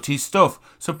 Shutty Stuff.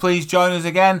 So please join us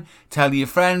again. Tell your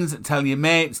friends, tell your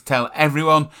mates, tell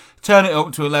everyone. Turn it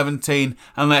up to 11:10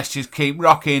 and let's just keep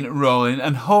rocking, rolling,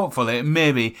 and hopefully,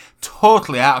 maybe,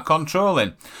 totally out of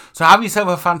controlling. So have yourself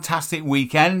a fantastic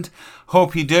weekend.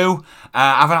 Hope you do.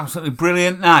 Have an absolutely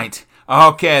brilliant night.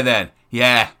 Okay then.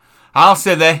 Yeah. I'll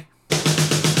see thee.